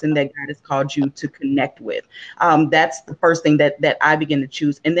the person that God has called you to connect with. That's the first thing that I begin to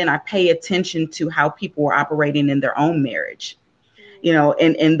choose. And then I pay attention to how people are operating in their own marriage.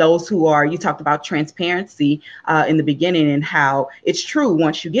 And those who are, you talked about transparency in the beginning and how it's true.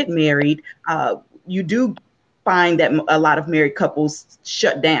 Once you get married, you do find that a lot of married couples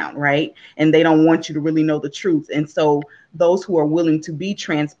shut down, right? And they don't want you to really know the truth. And so those who are willing to be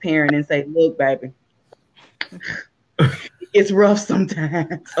transparent and say, look, baby, it's rough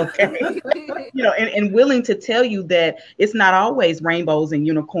sometimes, okay? And willing to tell you that it's not always rainbows and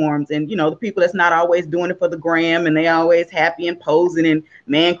unicorns and, the people that's not always doing it for the gram and they always happy and posing and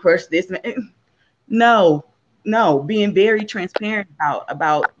man crush this. No, being very transparent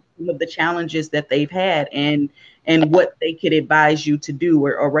about some of the challenges that they've had and what they could advise you to do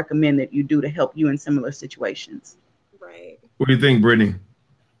or recommend that you do to help you in similar situations. Right. What do you think, Brittany?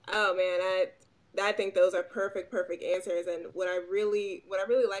 Oh man, I think those are perfect answers. And what I really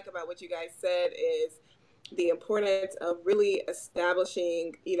like about what you guys said is the importance of really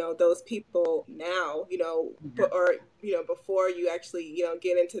establishing, those people now, or, before you actually,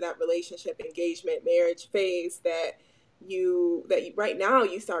 get into that relationship, engagement, marriage phase, that right now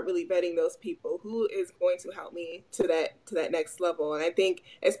you start really vetting those people who is going to help me to that next level. And I think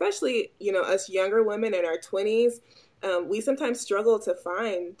especially, us younger women in our 20s, we sometimes struggle to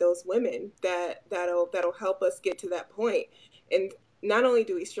find those women that'll help us get to that point. And not only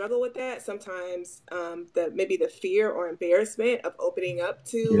do we struggle with that, sometimes maybe the fear or embarrassment of opening up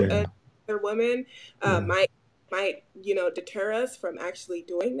to another woman might deter us from actually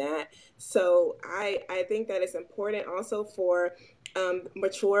doing that. So I think that it's important also for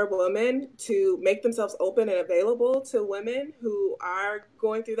mature women to make themselves open and available to women who are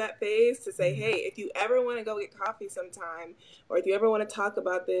going through that phase, to say, hey, if you ever want to go get coffee sometime, or if you ever want to talk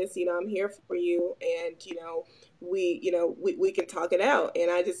about this, I'm here for you, and we can talk it out.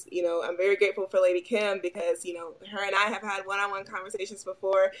 And I just, I'm very grateful for Lady Kim, because her and I have had one-on-one conversations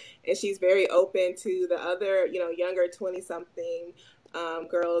before, and she's very open to the other younger 20-something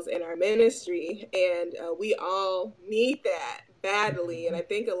girls in our ministry, and we all need that badly. And I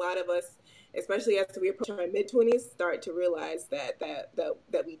think a lot of us, especially as we approach our mid-20s, start to realize that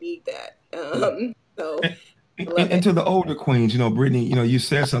we need that. And to the older queens, Brittany, you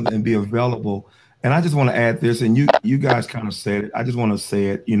said something, and be available. And I just want to add this, and you guys kind of said it. I just want to say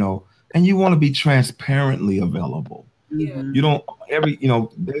it, and you want to be transparently available. Yeah. You don't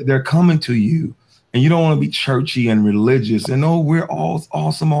they're coming to you, and you don't want to be churchy and religious and we're all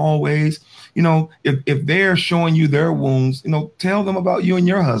awesome always. If they're showing you their wounds, tell them about you and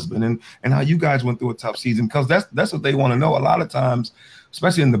your husband and how you guys went through a tough season, because that's what they want to know. A lot of times,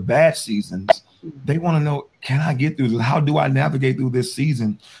 especially in the bad seasons, they want to know, can I get through this? How do I navigate through this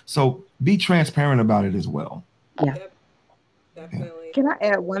season? So be transparent about it as well. Yeah. Yep. Definitely. Can I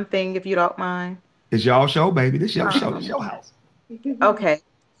add one thing, if you don't mind? It's y'all show, baby. This your show. It's your house. Okay.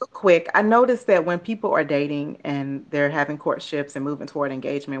 Quick. I noticed that when people are dating and they're having courtships and moving toward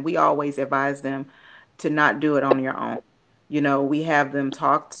engagement, we always advise them to not do it on your own. We have them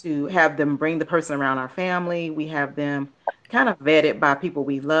have them bring the person around our family. We have them kind of vetted by people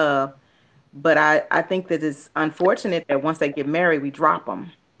we love. But I think that it's unfortunate that once they get married, we drop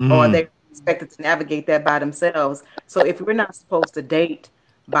them, or they're expected to navigate that by themselves. So if we're not supposed to date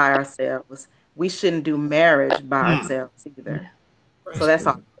by ourselves, we shouldn't do marriage by ourselves either. Right. So that's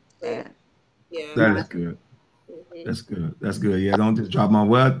all. Yeah. That is good. That's good. That's good. Yeah, don't just drop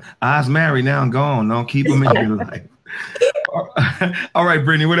my I's married now and gone. Don't keep them in your life. All right,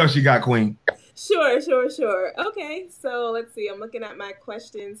 Brittany, what else you got, Queen? Sure. Okay, so let's see. I'm looking at my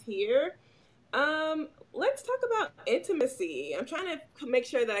questions here. Let's talk about intimacy. I'm trying to make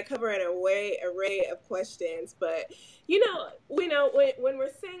sure that I cover an array of questions, but we know when we're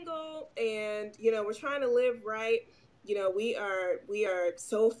single and we're trying to live right, we are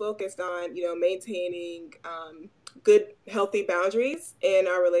so focused on maintaining good, healthy boundaries in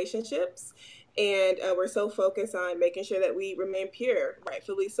our relationships, and we're so focused on making sure that we remain pure,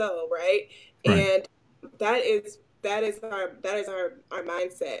 rightfully so, right? And that is our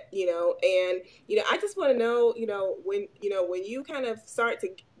mindset, and I just want to know, when you kind of start to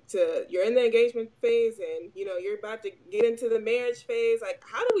you're in the engagement phase, and you're about to get into the marriage phase, like,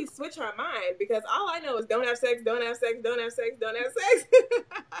 how do we switch our mind? Because all I know is don't have sex, don't have sex, don't have sex, don't have sex.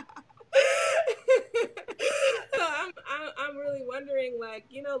 So I'm really wondering, like,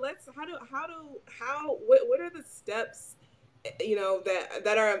 what are the steps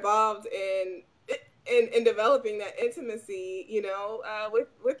that are involved in developing that intimacy,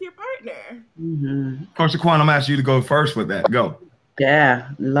 with your partner. Coach Shaquan, I'm gonna ask you to go first with that. Go. Yeah,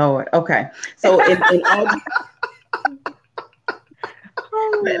 Lord. Okay. So in all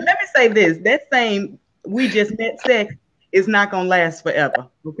let me say this. That same we just met sex is not gonna last forever.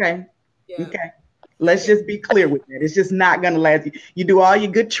 Okay. Yeah. Okay. Let's just be clear with that. It's just not gonna last. You do all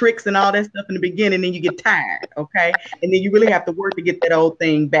your good tricks and all that stuff in the beginning, then you get tired, okay? And then you really have to work to get that old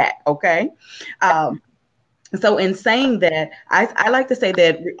thing back, okay? So in saying that, I like to say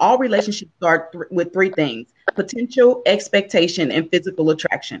that all relationships start with three things: potential, expectation, and physical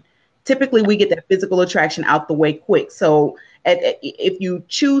attraction. Typically, we get that physical attraction out the way quick. So if you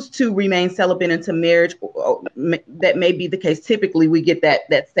choose to remain celibate into marriage, that may be the case. Typically, we get that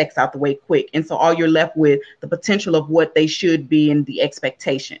sex out the way quick. And so all you're left with the potential of what they should be and the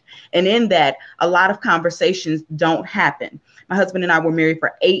expectation. And in that, a lot of conversations don't happen. My husband and I were married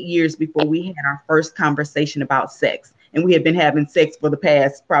for 8 years before we had our first conversation about sex. And we had been having sex for the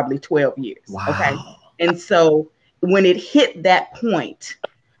past probably 12 years. Wow. Okay. And so when it hit that point,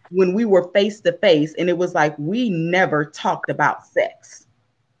 when we were face to face, and it was like we never talked about sex,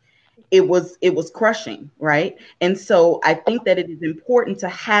 it was crushing, right? And so I think that it is important to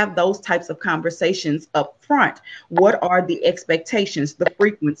have those types of conversations up front. What are the expectations, the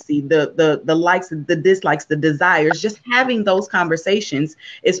frequency, the likes, the dislikes, the desires? Just having those conversations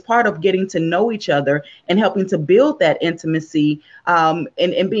is part of getting to know each other and helping to build that intimacy,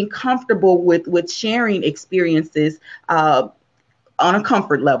 and being comfortable with sharing experiences on a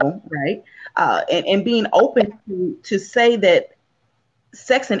comfort level, right? And being open to say that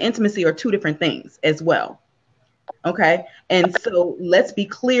sex and intimacy are two different things as well. Okay. And so let's be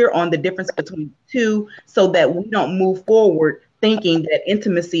clear on the difference between the two so that we don't move forward thinking that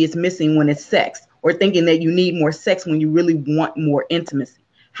intimacy is missing when it's sex, or thinking that you need more sex when you really want more intimacy.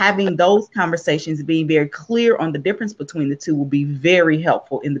 Having those conversations, being very clear on the difference between the two, will be very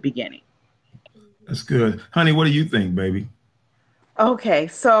helpful in the beginning. That's good. Honey, what do you think, baby? Okay,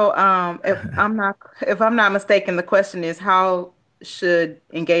 so if I'm not mistaken, the question is, how should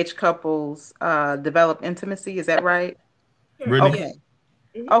engaged couples develop intimacy? Is that right? Brittany? Okay.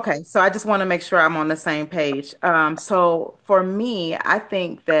 Okay, so I just want to make sure I'm on the same page. So for me, I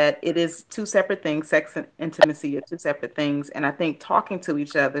think that it is two separate things. Sex and intimacy are two separate things, and I think talking to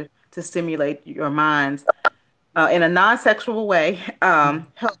each other to stimulate your minds in a non-sexual way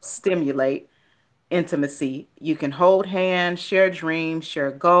helps stimulate intimacy. You can hold hands, share dreams,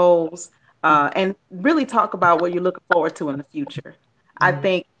 share goals, and really talk about what you're looking forward to in the future. I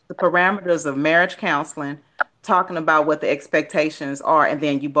think the parameters of marriage counseling, talking about what the expectations are, and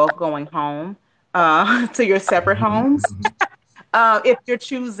then you both going home to your separate homes. If you're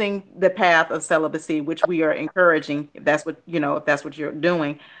choosing the path of celibacy, which we are encouraging, if that's what if that's what you're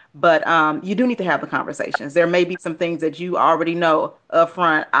doing, but you do need to have the conversations. There may be some things that you already know up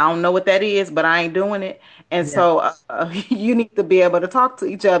front. I don't know what that is, but I ain't doing it, and so you need to be able to talk to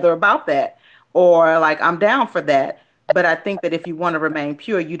each other about that, or like, I'm down for that. But I think that if you want to remain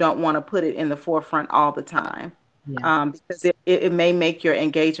pure, you don't want to put it in the forefront all the time, because it may make your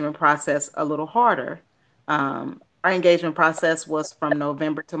engagement process a little harder. Our engagement process was from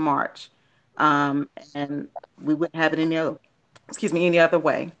November to March, and we wouldn't have it any other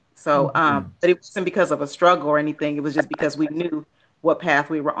way. So, but it wasn't because of a struggle or anything. It was just because we knew what path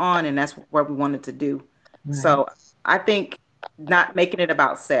we were on, and that's what we wanted to do. Right. So I think not making it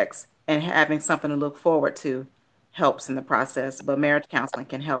about sex and having something to look forward to helps in the process, but marriage counseling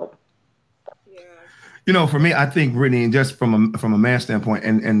can help. For me, I think, Brittany, just from a man standpoint,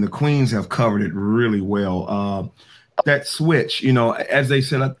 and the queens have covered it really well. That switch, as they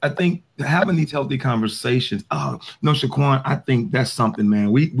said, I think having these healthy conversations. Shaquan, I think that's something,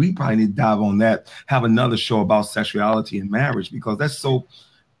 man. We probably need to dive on that. Have another show about sexuality and marriage, because that's so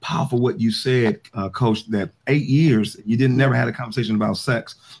powerful. What you said, Coach, that 8 years you never had a conversation about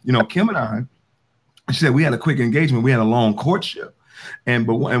sex. Kim and I, she said we had a quick engagement. We had a long courtship. And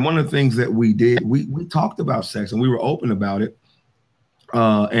one of the things that we did, we talked about sex and we were open about it.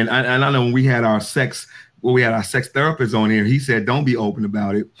 And I know when we had our sex therapist on here, he said, don't be open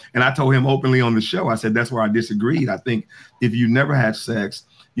about it. And I told him openly on the show, I said, that's where I disagreed. I think if you never had sex,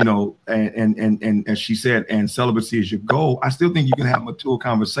 and as she said, and celibacy is your goal, I still think you can have mature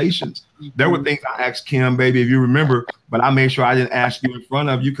conversations. There were things I asked Kim, baby, if you remember, but I made sure I didn't ask you in front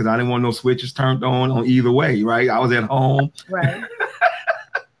of you because I didn't want no switches turned on either way, right? I was at home. Right.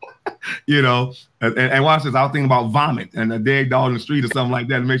 And watch this, I was thinking about vomit and a dead dog in the street or something like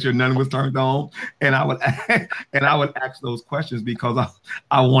that to make sure nothing was turned on. And I would ask those questions because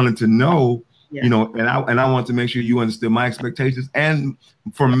I wanted to know, and I wanted to make sure you understood my expectations. And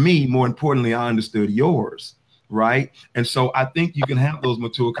for me, more importantly, I understood yours. Right. And so I think you can have those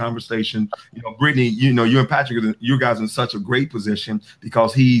mature conversations. Brittany, you and Patrick, you guys are in such a great position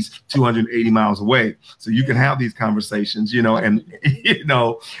because he's 280 miles away. So you can have these conversations, and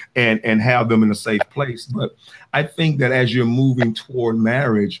have them in a safe place. But I think that as you're moving toward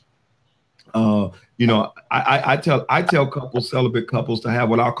marriage, I tell couples, celibate couples, to have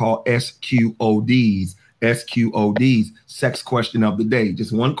what I call SQODs, sex question of the day.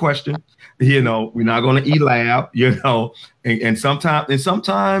 Just one question. We're not going to elab, and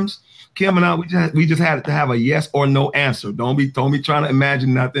sometimes Kim and I, we just had to have a yes or no answer. Don't be trying to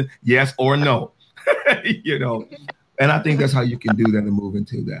imagine nothing. Yes or no, and I think that's how you can do that and move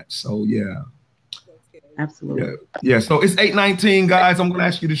into that. So, yeah. Absolutely. Yeah. So it's 8:19, guys. I'm going to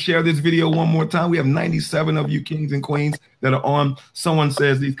ask you to share this video one more time. We have 97 of you kings and queens that are on. Someone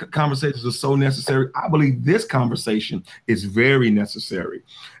says these conversations are so necessary. I believe this conversation is very necessary.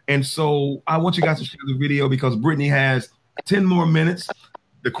 And so I want you guys to share the video because Brittany has 10 more minutes.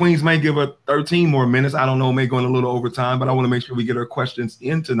 The queens may give her 13 more minutes. I don't know, may go in a little overtime, but I want to make sure we get her questions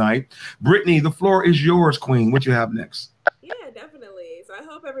in tonight. Brittany, the floor is yours, queen. What you have next? Yeah, definitely. So I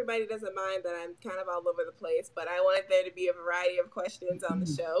hope hope everybody doesn't mind that I'm kind of all over the place, but I wanted there to be a variety of questions on the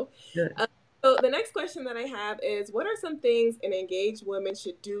show. Good. So the next question that I have is, what are some things an engaged woman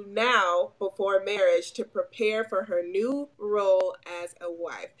should do now before marriage to prepare for her new role as a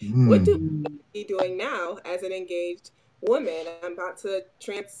wife? What do we be doing now as an engaged woman? I'm about to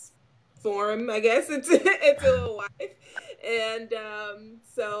transform, I guess, into a wife. And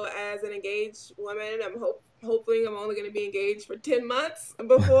so as an engaged woman, I'm hoping I'm only going to be engaged for 10 months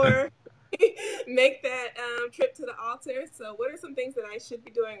before make that trip to the altar. So what are some things that I should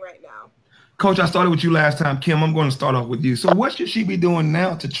be doing right now? Coach, I started with you last time. Kim, I'm going to start off with you. So what should she be doing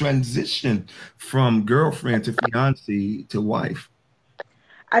now to transition from girlfriend to fiance to wife?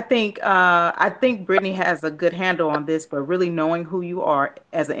 I think Brittany has a good handle on this, but really knowing who you are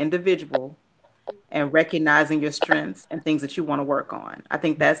as an individual and recognizing your strengths and things that you want to work on. I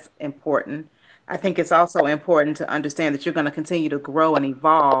think that's important. I think it's also important to understand that you're going to continue to grow and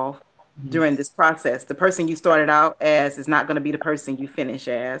evolve during this process. The person you started out as is not going to be the person you finish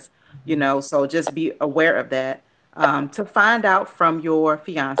as, so just be aware of that. To find out from your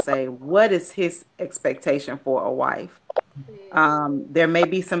fiance, what is his expectation for a wife? There may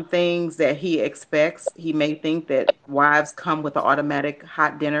be some things that he expects. He may think that wives come with an automatic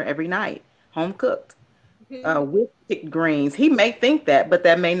hot dinner every night, home cooked, with picked greens. He may think that, but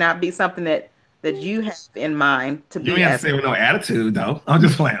that may not be something that you have in mind to You be. ain't have to say with no attitude, though. I'm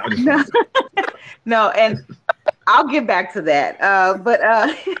just playing. No, and I'll get back to that. But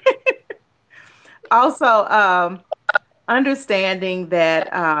also understanding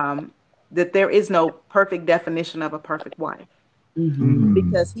that that there is no perfect definition of a perfect wife,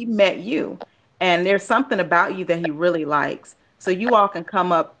 because he met you, and there's something about you that he really likes. So you all can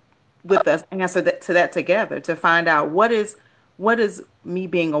come up with an answer to that together to find out what is me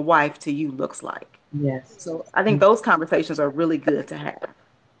being a wife to you looks like. Yes. So I think those conversations are really good to have.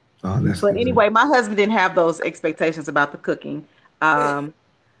 Oh, that's But good. anyway, my husband didn't have those expectations about the cooking.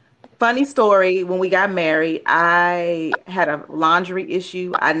 Funny story, when we got married, I had a laundry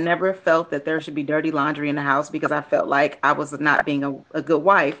issue. I never felt that there should be dirty laundry in the house because I felt like I was not being a good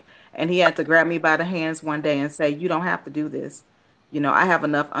wife. And he had to grab me by the hands one day and say, you don't have to do this. I have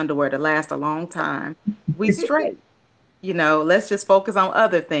enough underwear to last a long time. We straight. Let's just focus on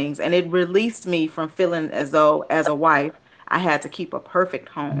other things. And it released me from feeling as though, as a wife, I had to keep a perfect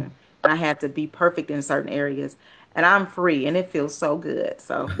home and I had to be perfect in certain areas. And I'm free and it feels so good.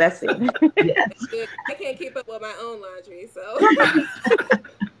 So that's it. Yes. I can't keep up with my own laundry, so.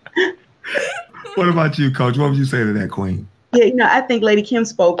 What about you, Coach? What would you say to that, Queen? Yeah, I think Lady Kim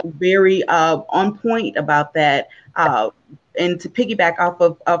spoke very on point about that. And to piggyback off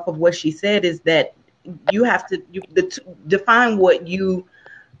of what she said is that you have to define what the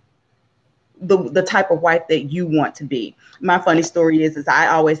type of wife that you want to be. My funny story is I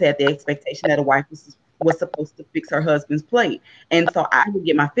always had the expectation that a wife was supposed to fix her husband's plate. And so I would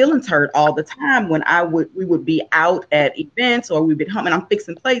get my feelings hurt all the time when we would be out at events or we'd be home and I'm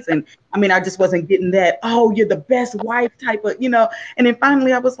fixing plates. And I just wasn't getting that, oh, you're the best wife type of, and then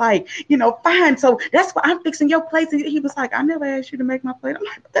finally I was like, fine. So that's why I'm fixing your plates. And he was like, I never asked you to make my plate. I'm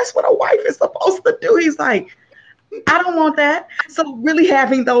like, that's what a wife is supposed to do. He's like, I don't want that. So really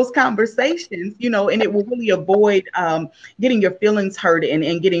having those conversations, and it will really avoid getting your feelings hurt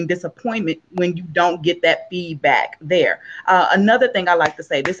and getting disappointment when you don't get that feedback there. Another thing I like to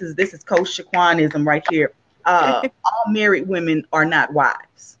say, this is Coach Shaquanism right here. All married women are not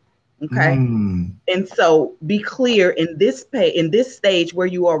wives. Okay. And so be clear in this stage where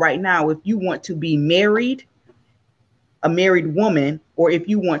you are right now, if you want to be married, a married woman, or if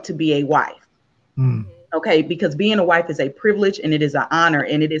you want to be a wife. Okay, because being a wife is a privilege and it is an honor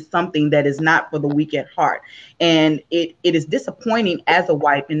and it is something that is not for the weak at heart. And it is disappointing as a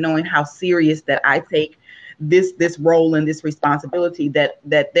wife and knowing how serious that I take this role and this responsibility that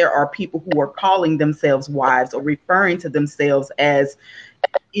there are people who are calling themselves wives or referring to themselves as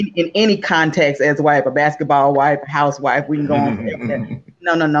in any context as wife, a basketball wife, a housewife, we can go on.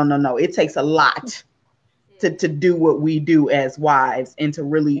 No. It takes a lot to do what we do as wives and to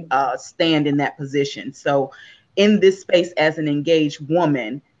really stand in that position. So in this space as an engaged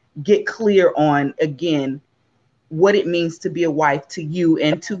woman, get clear on, again, what it means to be a wife to you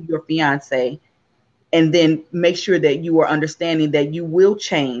and to your fiance. And then make sure that you are understanding that you will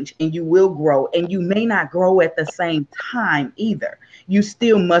change and you will grow, and you may not grow at the same time either. You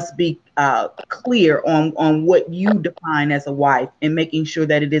still must be clear on what you define as a wife and making sure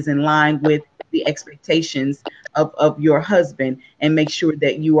that it is in line with the expectations of your husband, and make sure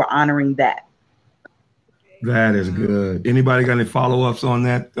that you are honoring that. That is good. Anybody got any follow-ups on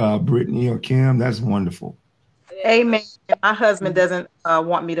that, Brittany or Kim? That's wonderful. Amen. My husband doesn't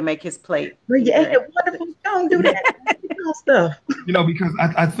want me to make his plate. But yeah, ain't it wonderful? Don't do that. Stuff. Because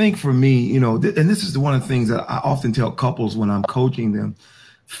I think for me, and this is one of the things that I often tell couples when I'm coaching them,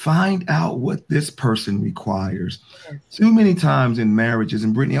 find out what this person requires. Yes. Too many times in marriages,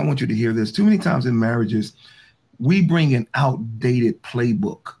 and Brittany, I want you to hear this, too many times in marriages, we bring an outdated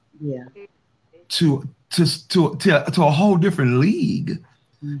playbook to a whole different league.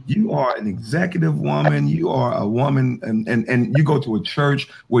 You are an executive woman. You are a woman, and you go to a church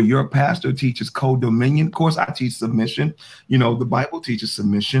where your pastor teaches co-dominion. Of course, I teach submission. The Bible teaches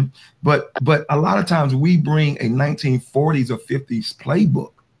submission. But a lot of times we bring a 1940s or 50s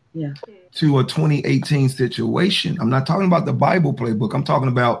playbook to a 2018 situation. I'm not talking about the Bible playbook. I'm talking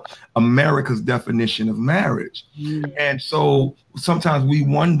about America's definition of marriage. And so sometimes we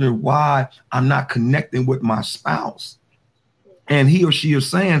wonder why I'm not connecting with my spouse. And he or she is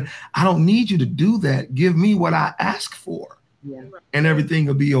saying, I don't need you to do that. Give me what I ask for. And everything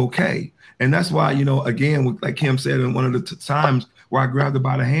will be okay. And that's why, again, like Kim said in one of the times where I grabbed her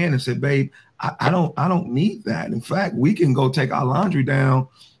by the hand and said, babe, I don't need that. In fact, we can go take our laundry down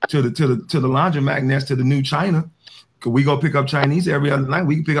to the laundromat next to the new China. Could we go pick up Chinese every other night?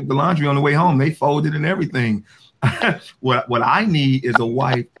 We can pick up the laundry on the way home. They fold it and everything. What I need is a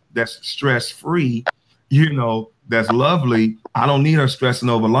wife that's stress-free, that's lovely. I don't need her stressing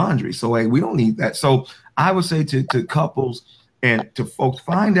over laundry. So hey, we don't need that. So I would say to couples and to folks,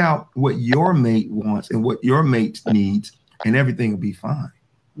 find out what your mate wants and what your mate needs, and everything will be fine.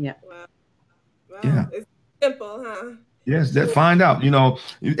 Wow. Yeah. It's simple, huh? Yes, find out,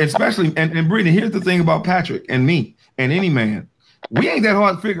 especially, and Brittany, here's the thing about Patrick and me and any man. We ain't that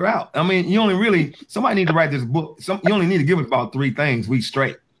hard to figure out. I mean, somebody need to write this book. You only need to give us about 3 things. We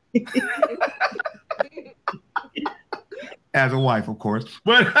straight. As a wife, of course,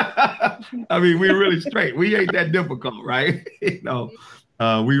 but I mean, we're really straight. We ain't that difficult, right? We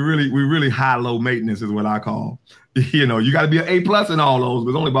really high-low maintenance is what I call. You got to be an A+ in all those,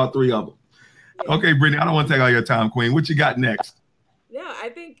 but only about 3 of them. Yeah. Okay, Brittany, I don't want to take all your time, Queen. What you got next? Yeah, I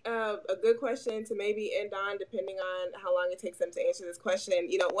think a good question to maybe end on, depending on how long it takes them to answer this question.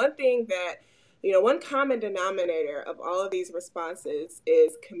 One thing that one common denominator of all of these responses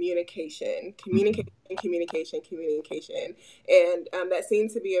is communication. And that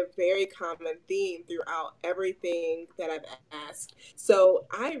seems to be a very common theme throughout everything that I've asked. So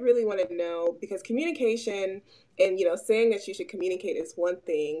I really want to know, because communication and, saying that you should communicate is one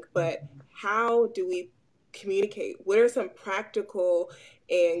thing, but how do we communicate? What are some practical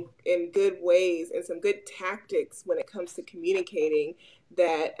and good ways and some good tactics when it comes to communicating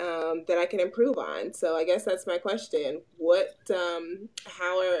that I can improve on? So I guess that's my question. I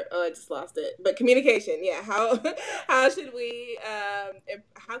just lost it. But communication, yeah. How should we? How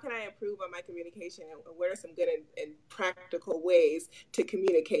can I improve on my communication? And what are some good and practical ways to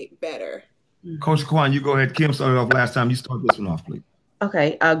communicate better? Coach Kwan, you go ahead. Kim started off last time. You start this one off, please.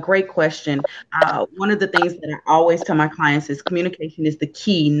 Okay, great question. One of the things that I always tell my clients is communication is the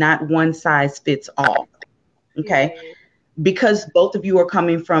key, not one size fits all. Okay. Because both of you are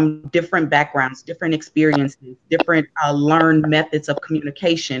coming from different backgrounds, different experiences, different learned methods of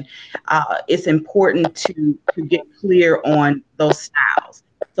communication, it's important to get clear on those styles.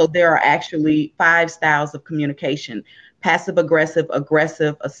 So there are actually 5 styles of communication: passive aggressive,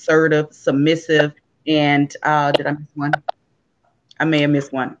 assertive, submissive, and did I miss one? I may have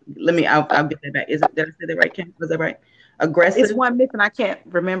missed one. I'll get that back. Did I say that right, Kim? Was that right? Aggressive. It's one missing. I can't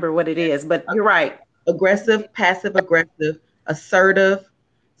remember what it is, but you're right. Aggressive, passive aggressive, assertive,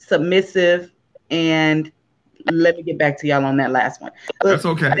 submissive, and let me get back to y'all on that last one. That's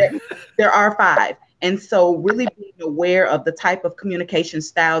okay. There are 5. And so really being aware of the type of communication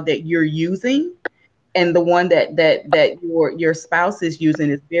style that you're using and the one that your spouse is using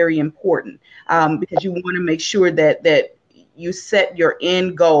is very important, because you want to make sure that you set your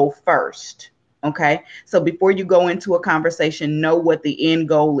end goal first. Okay. So before you go into a conversation, know what the end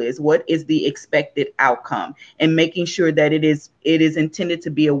goal is. What is the expected outcome, and making sure that it is intended to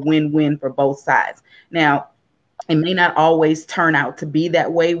be a win-win for both sides. Now, it may not always turn out to be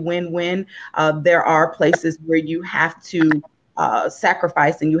that way, win-win. There are places where you have to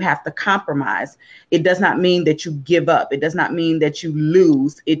sacrifice and you have to compromise. It does not mean that you give up. It does not mean that you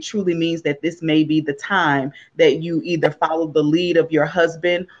lose. It truly means that this may be the time that you either follow the lead of your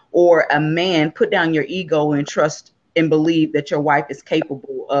husband, or a man, put down your ego and trust and believe that your wife is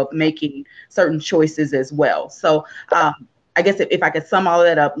capable of making certain choices as well. So I guess if I could sum all of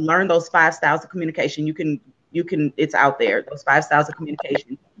that up, learn those 5 styles of communication. You can, it's out there, those 5 styles of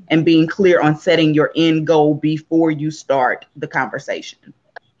communication, and being clear on setting your end goal before you start the conversation.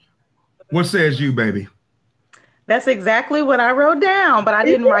 What says you, baby? That's exactly what I wrote down, but I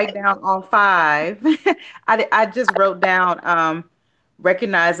didn't write down all 5. I just wrote down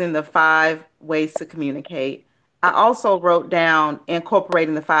recognizing the 5 ways to communicate. I also wrote down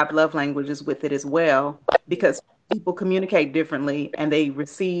incorporating the 5 love languages with it as well, because people communicate differently and they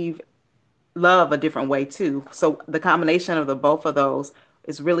receive love a different way too. So the combination of the both of those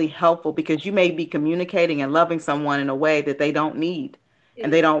is really helpful, because you may be communicating and loving someone in a way that they don't need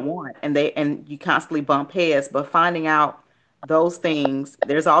and they don't want, and you constantly bump heads. But finding out those things,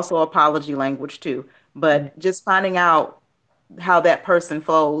 there's also apology language too, but just finding out how that person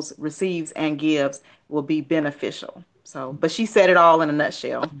flows, receives and gives will be beneficial. So, but she said it all in a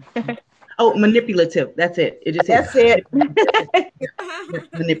nutshell. Oh, manipulative. That's it. It just is. That's it.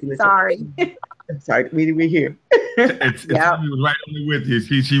 Manipulative. Sorry. Sorry, we're here. It's Yep. She was right on with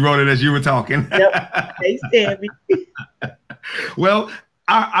you. She wrote it as you were talking. Yep. Hey, Stabby. Well,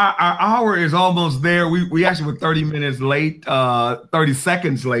 our hour is almost there. We actually were 30 minutes late, 30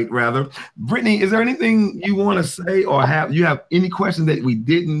 seconds late rather. Brittany, is there anything you want to say, or have any questions that we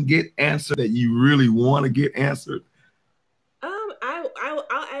didn't get answered that you really want to get answered?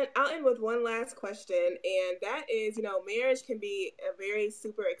 I'll end with one last question, and that is, marriage can be a very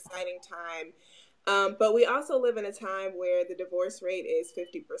super exciting time. But we also live in a time where the divorce rate is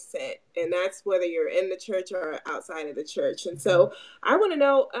 50%, and that's whether you're in the church or outside of the church. And so I want to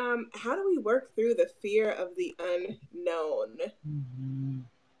know, how do we work through the fear of the unknown?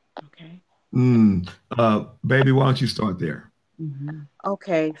 Okay. Baby, why don't you start there?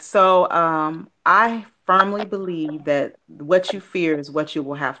 Okay. So I firmly believe that what you fear is what you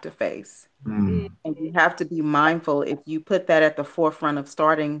will have to face. And you have to be mindful, if you put that at the forefront of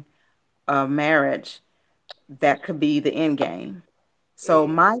starting a marriage, that could be the end game. So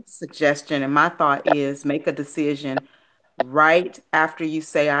my suggestion and my thought is make a decision right after you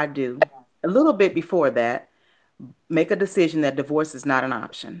say I do. A little bit before that, make a decision that divorce is not an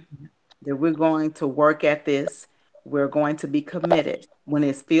option, that we're going to work at this. We're going to be committed when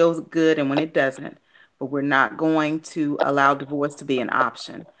it feels good and when it doesn't, but we're not going to allow divorce to be an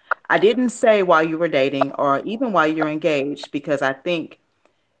option. I didn't say while you were dating or even while you're engaged, because I think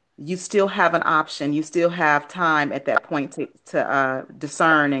you still have an option. You still have time at that point to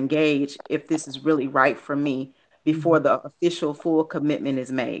discern and gauge if this is really right for me before the official full commitment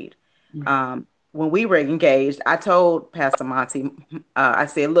is made. When we were engaged, I told Pastor Monty, I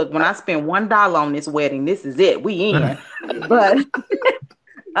said, look, when I spend $1 on this wedding, this is it. We in. But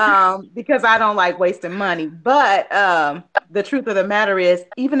because I don't like wasting money. But the truth of the matter is,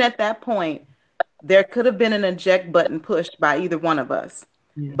 even at that point, there could have been an eject button pushed by either one of us.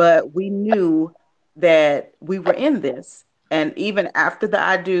 But we knew that we were in this. And even after the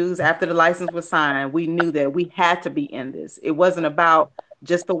I do's, after the license was signed, we knew that we had to be in this. It wasn't about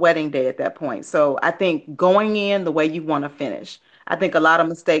just the wedding day at that point. So I think going in the way you want to finish. I think a lot of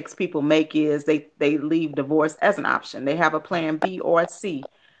mistakes people make is they leave divorce as an option. They have a plan B or a C.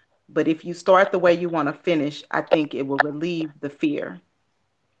 But if you start the way you want to finish, I think it will relieve the fear.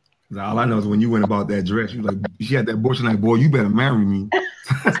 All I know is when you went about that dress, you like, she had that abortion, like, boy, you better marry me.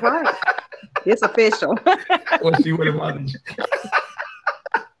 That's right. It's official. Well, she went about it.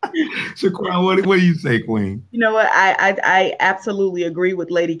 Shaquan, what do you say, Queen? You know what? I absolutely agree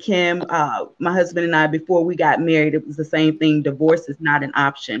with Lady Kim. My husband and I, before we got married, it was the same thing. Divorce is not an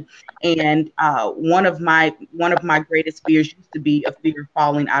option. And one of my greatest fears used to be a fear of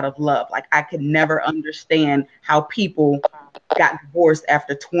falling out of love. Like, I could never understand how people got divorced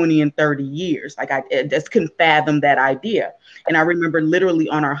after 20 and 30 years. Like, I just couldn't fathom that idea. And I remember literally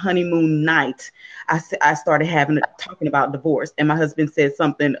on our honeymoon night, I started talking about divorce, and my husband said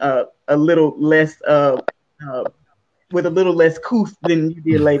something a little less with a little less couth than you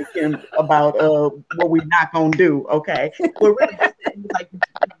did, Lady Kim, about what we're not gonna do. Okay, well, really, it was like,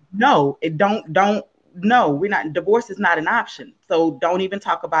 no, no, we're not. Divorce is not an option, so don't even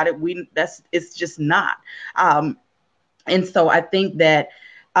talk about it. It's just not. And so I think that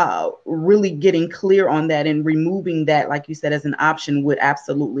really getting clear on that and removing that, like you said, as an option would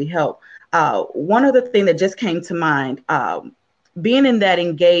absolutely help. One other thing that just came to mind, being in that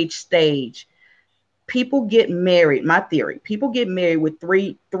engaged stage, people get married. My theory, people get married with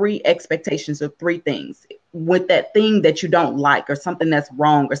three expectations of 3 things. With that thing that you don't like, or something that's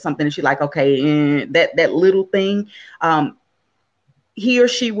wrong, or something that you like, okay, that little thing, he or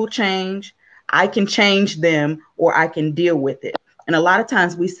she will change. I can change them, or I can deal with it. And a lot of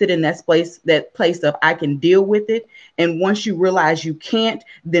times we sit in that place of I can deal with it. And once you realize you can't,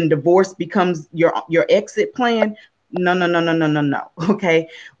 then divorce becomes your exit plan. No. Okay.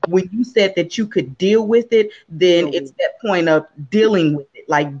 When you said that you could deal with it, then it's that point of dealing with it.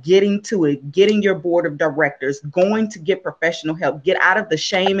 like getting to it, getting your board of directors, going to get professional help, get out of the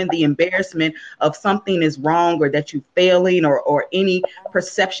shame and the embarrassment of something is wrong or that you're failing or any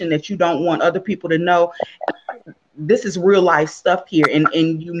perception that you don't want other people to know. This is real life stuff here, and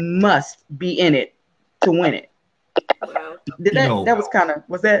you must be in it to win it. Wow. That was kind of,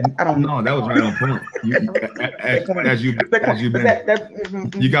 was that? I don't know. No, that was right on point.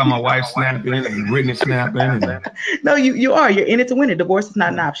 You got my wife snapping and Brittany snapping. And, no, you're in it to win it. Divorce is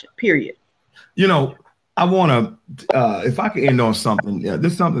not an option, period. You know, I want to, if I could end on something,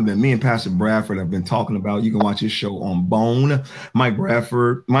 this is something that me and Pastor Bradford have been talking about. You can watch his show on Bone.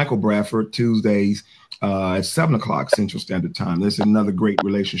 Michael Bradford, Tuesdays at 7 o'clock Central Standard Time. This is another great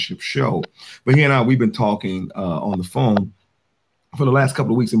relationship show. But he and I, we've been talking on the phone for the last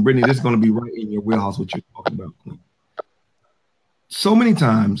couple of weeks. And Brittany, this is going to be right in your wheelhouse, what you're talking about. So many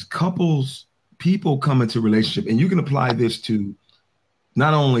times, people come into relationship, and you can apply this to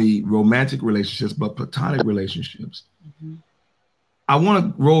not only romantic relationships, but platonic relationships. Mm-hmm. I want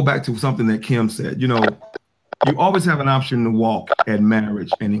to roll back to something that Kim said. You know, you always have an option to walk at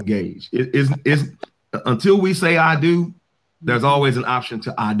marriage and engage. It is until we say I do, there's always an option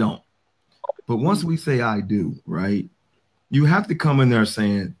to I don't. But once we say I do, right, you have to come in there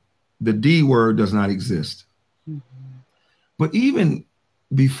saying the D word does not exist. Mm-hmm. But even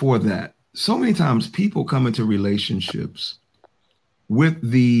before that, so many times people come into relationships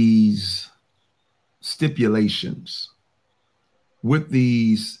with these stipulations, with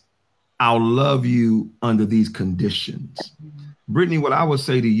these, I'll love you under these conditions. Mm-hmm. Brittany, what I would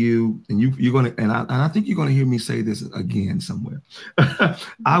say to you, and you're going to, and I think you're going to hear me say this again somewhere.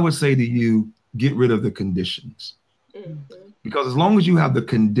 I would say to you, get rid of the conditions. Mm-hmm. Because as long as you have the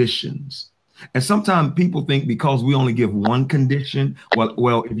conditions, and sometimes people think because we only give one condition,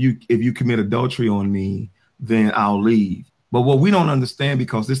 well, if you commit adultery on me, then I'll leave. But what we don't understand,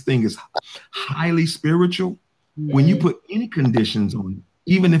 because this thing is highly spiritual, when you put any conditions on it,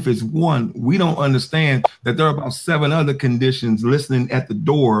 even if it's one, we don't understand that there are about 7 other conditions listening at the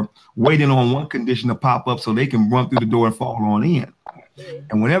door, waiting on one condition to pop up so they can run through the door and fall on in.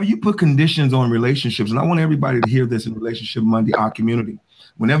 And whenever you put conditions on relationships, and I want everybody to hear this in Relationship Monday, our community,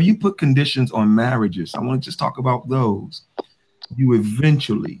 whenever you put conditions on marriages, I want to just talk about those, you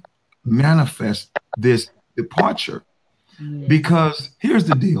eventually manifest this departure. Because here's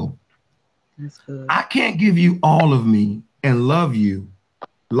the deal. I can't give you all of me and love you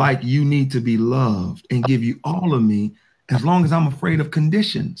like you need to be loved and give you all of me as long as I'm afraid of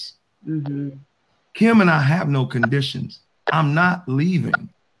conditions. Mm-hmm. Kim and I have no conditions. I'm not leaving.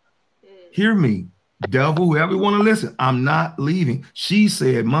 Hear me, devil, whoever want to listen. I'm not leaving. She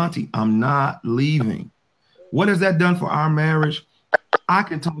said, Monty, I'm not leaving. What has that done for our marriage? I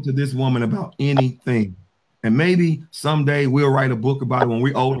can talk to this woman about anything. And maybe someday we'll write a book about it when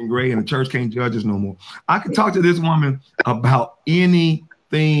we're old and gray and the church can't judge us no more. I can talk to this woman about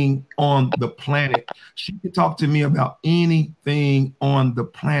anything on the planet. She can talk to me about anything on the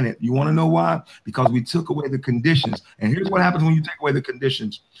planet. You want to know why? Because we took away the conditions. And here's what happens when you take away the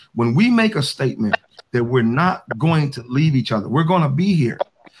conditions. When we make a statement that we're not going to leave each other, we're going to be here.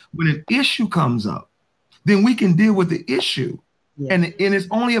 When an issue comes up, then we can deal with the issue. Yeah. And it's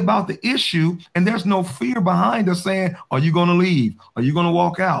only about the issue, and there's no fear behind us saying, are you going to leave? Are you going to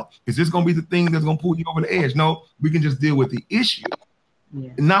walk out? Is this going to be the thing that's going to pull you over the edge? No, we can just deal with the issue,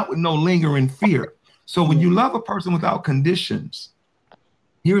 not with no lingering fear. So when you love a person without conditions,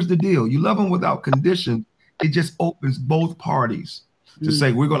 here's the deal. You love them without conditions. It just opens both parties to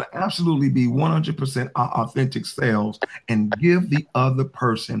say, we're going to absolutely be 100% our authentic selves and give the other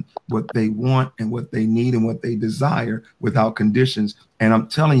person what they want and what they need and what they desire without conditions. And I'm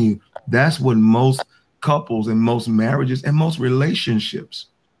telling you, that's what most couples and most marriages and most relationships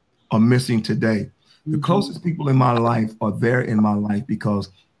are missing today. The closest people in my life are there in my life because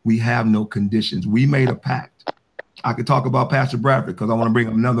we have no conditions. We made a pact. I could talk about Pastor Bradford because I want to bring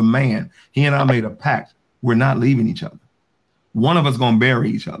up another man. He and I made a pact. We're not leaving each other. One of us going to bury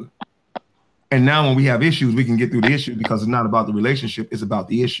each other. And now when we have issues, we can get through the issue because it's not about the relationship. It's about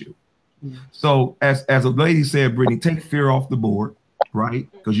the issue. So as a lady said, Brittany, take fear off the board, right?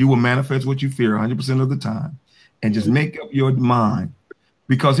 Because you will manifest what you fear 100% of the time. And just make up your mind.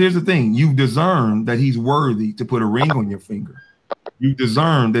 Because here's the thing. You've discerned that he's worthy to put a ring on your finger. You've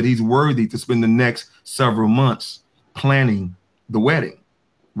discerned that he's worthy to spend the next several months planning the wedding,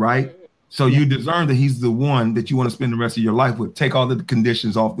 right? So you discern that he's the one that you want to spend the rest of your life with. Take all the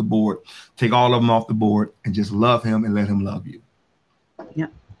conditions off the board. Take all of them off the board and just love him and let him love you. Yeah.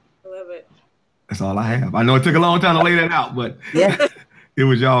 I love it. That's all I have. I know it took a long time to lay that out, but it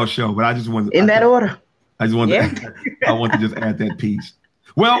was y'all's show. But I just wanted in that order. I just wanted I want to just add that piece.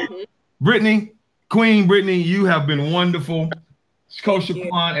 Well, Brittany, Queen Brittany, you have been wonderful. Coach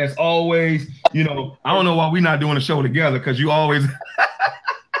Shaquan, as always, you know, I don't know why we're not doing a show together, because you always,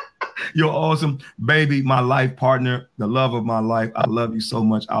 you're awesome. Baby, my life partner, the love of my life. I love you so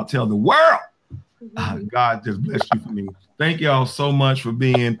much. I'll tell the world. God just bless you for me. Thank y'all so much for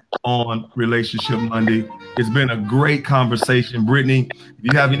being on Relationship Monday. It's been a great conversation. Brittany, if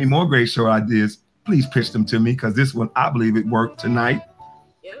you have any more great show ideas, please pitch them to me, because this one, I believe it worked tonight.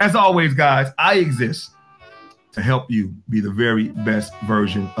 Yep. As always, guys, I exist to help you be the very best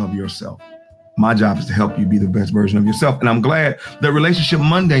version of yourself. My job is to help you be the best version of yourself. And I'm glad that Relationship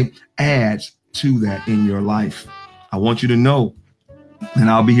Monday adds to that in your life. I want you to know, and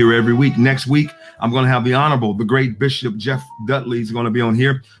I'll be here every week. Next week, I'm going to have the Honorable, the great Bishop Jeff Dudley is going to be on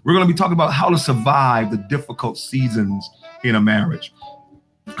here. We're going to be talking about how to survive the difficult seasons in a marriage.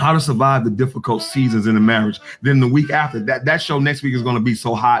 How to survive the difficult seasons in a marriage. Then the week after, that show next week is going to be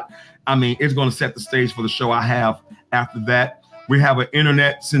so hot. I mean, it's going to set the stage for the show I have after that. We have an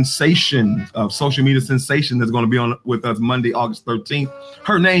internet sensation, of social media sensation, that's going to be on with us Monday, August 13th.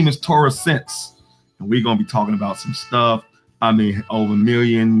 Her name is Tora Sense. And we're going to be talking about some stuff. I mean, over 1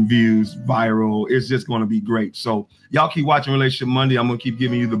 million views, viral. It's just going to be great. So y'all keep watching Relationship Monday. I'm going to keep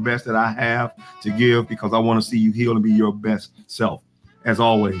giving you the best that I have to give, because I want to see you heal and be your best self. As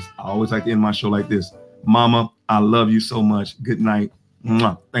always, I always like to end my show like this. Mama, I love you so much. Good night.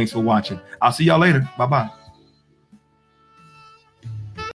 Mwah. Thanks for watching. I'll see y'all later. Bye-bye.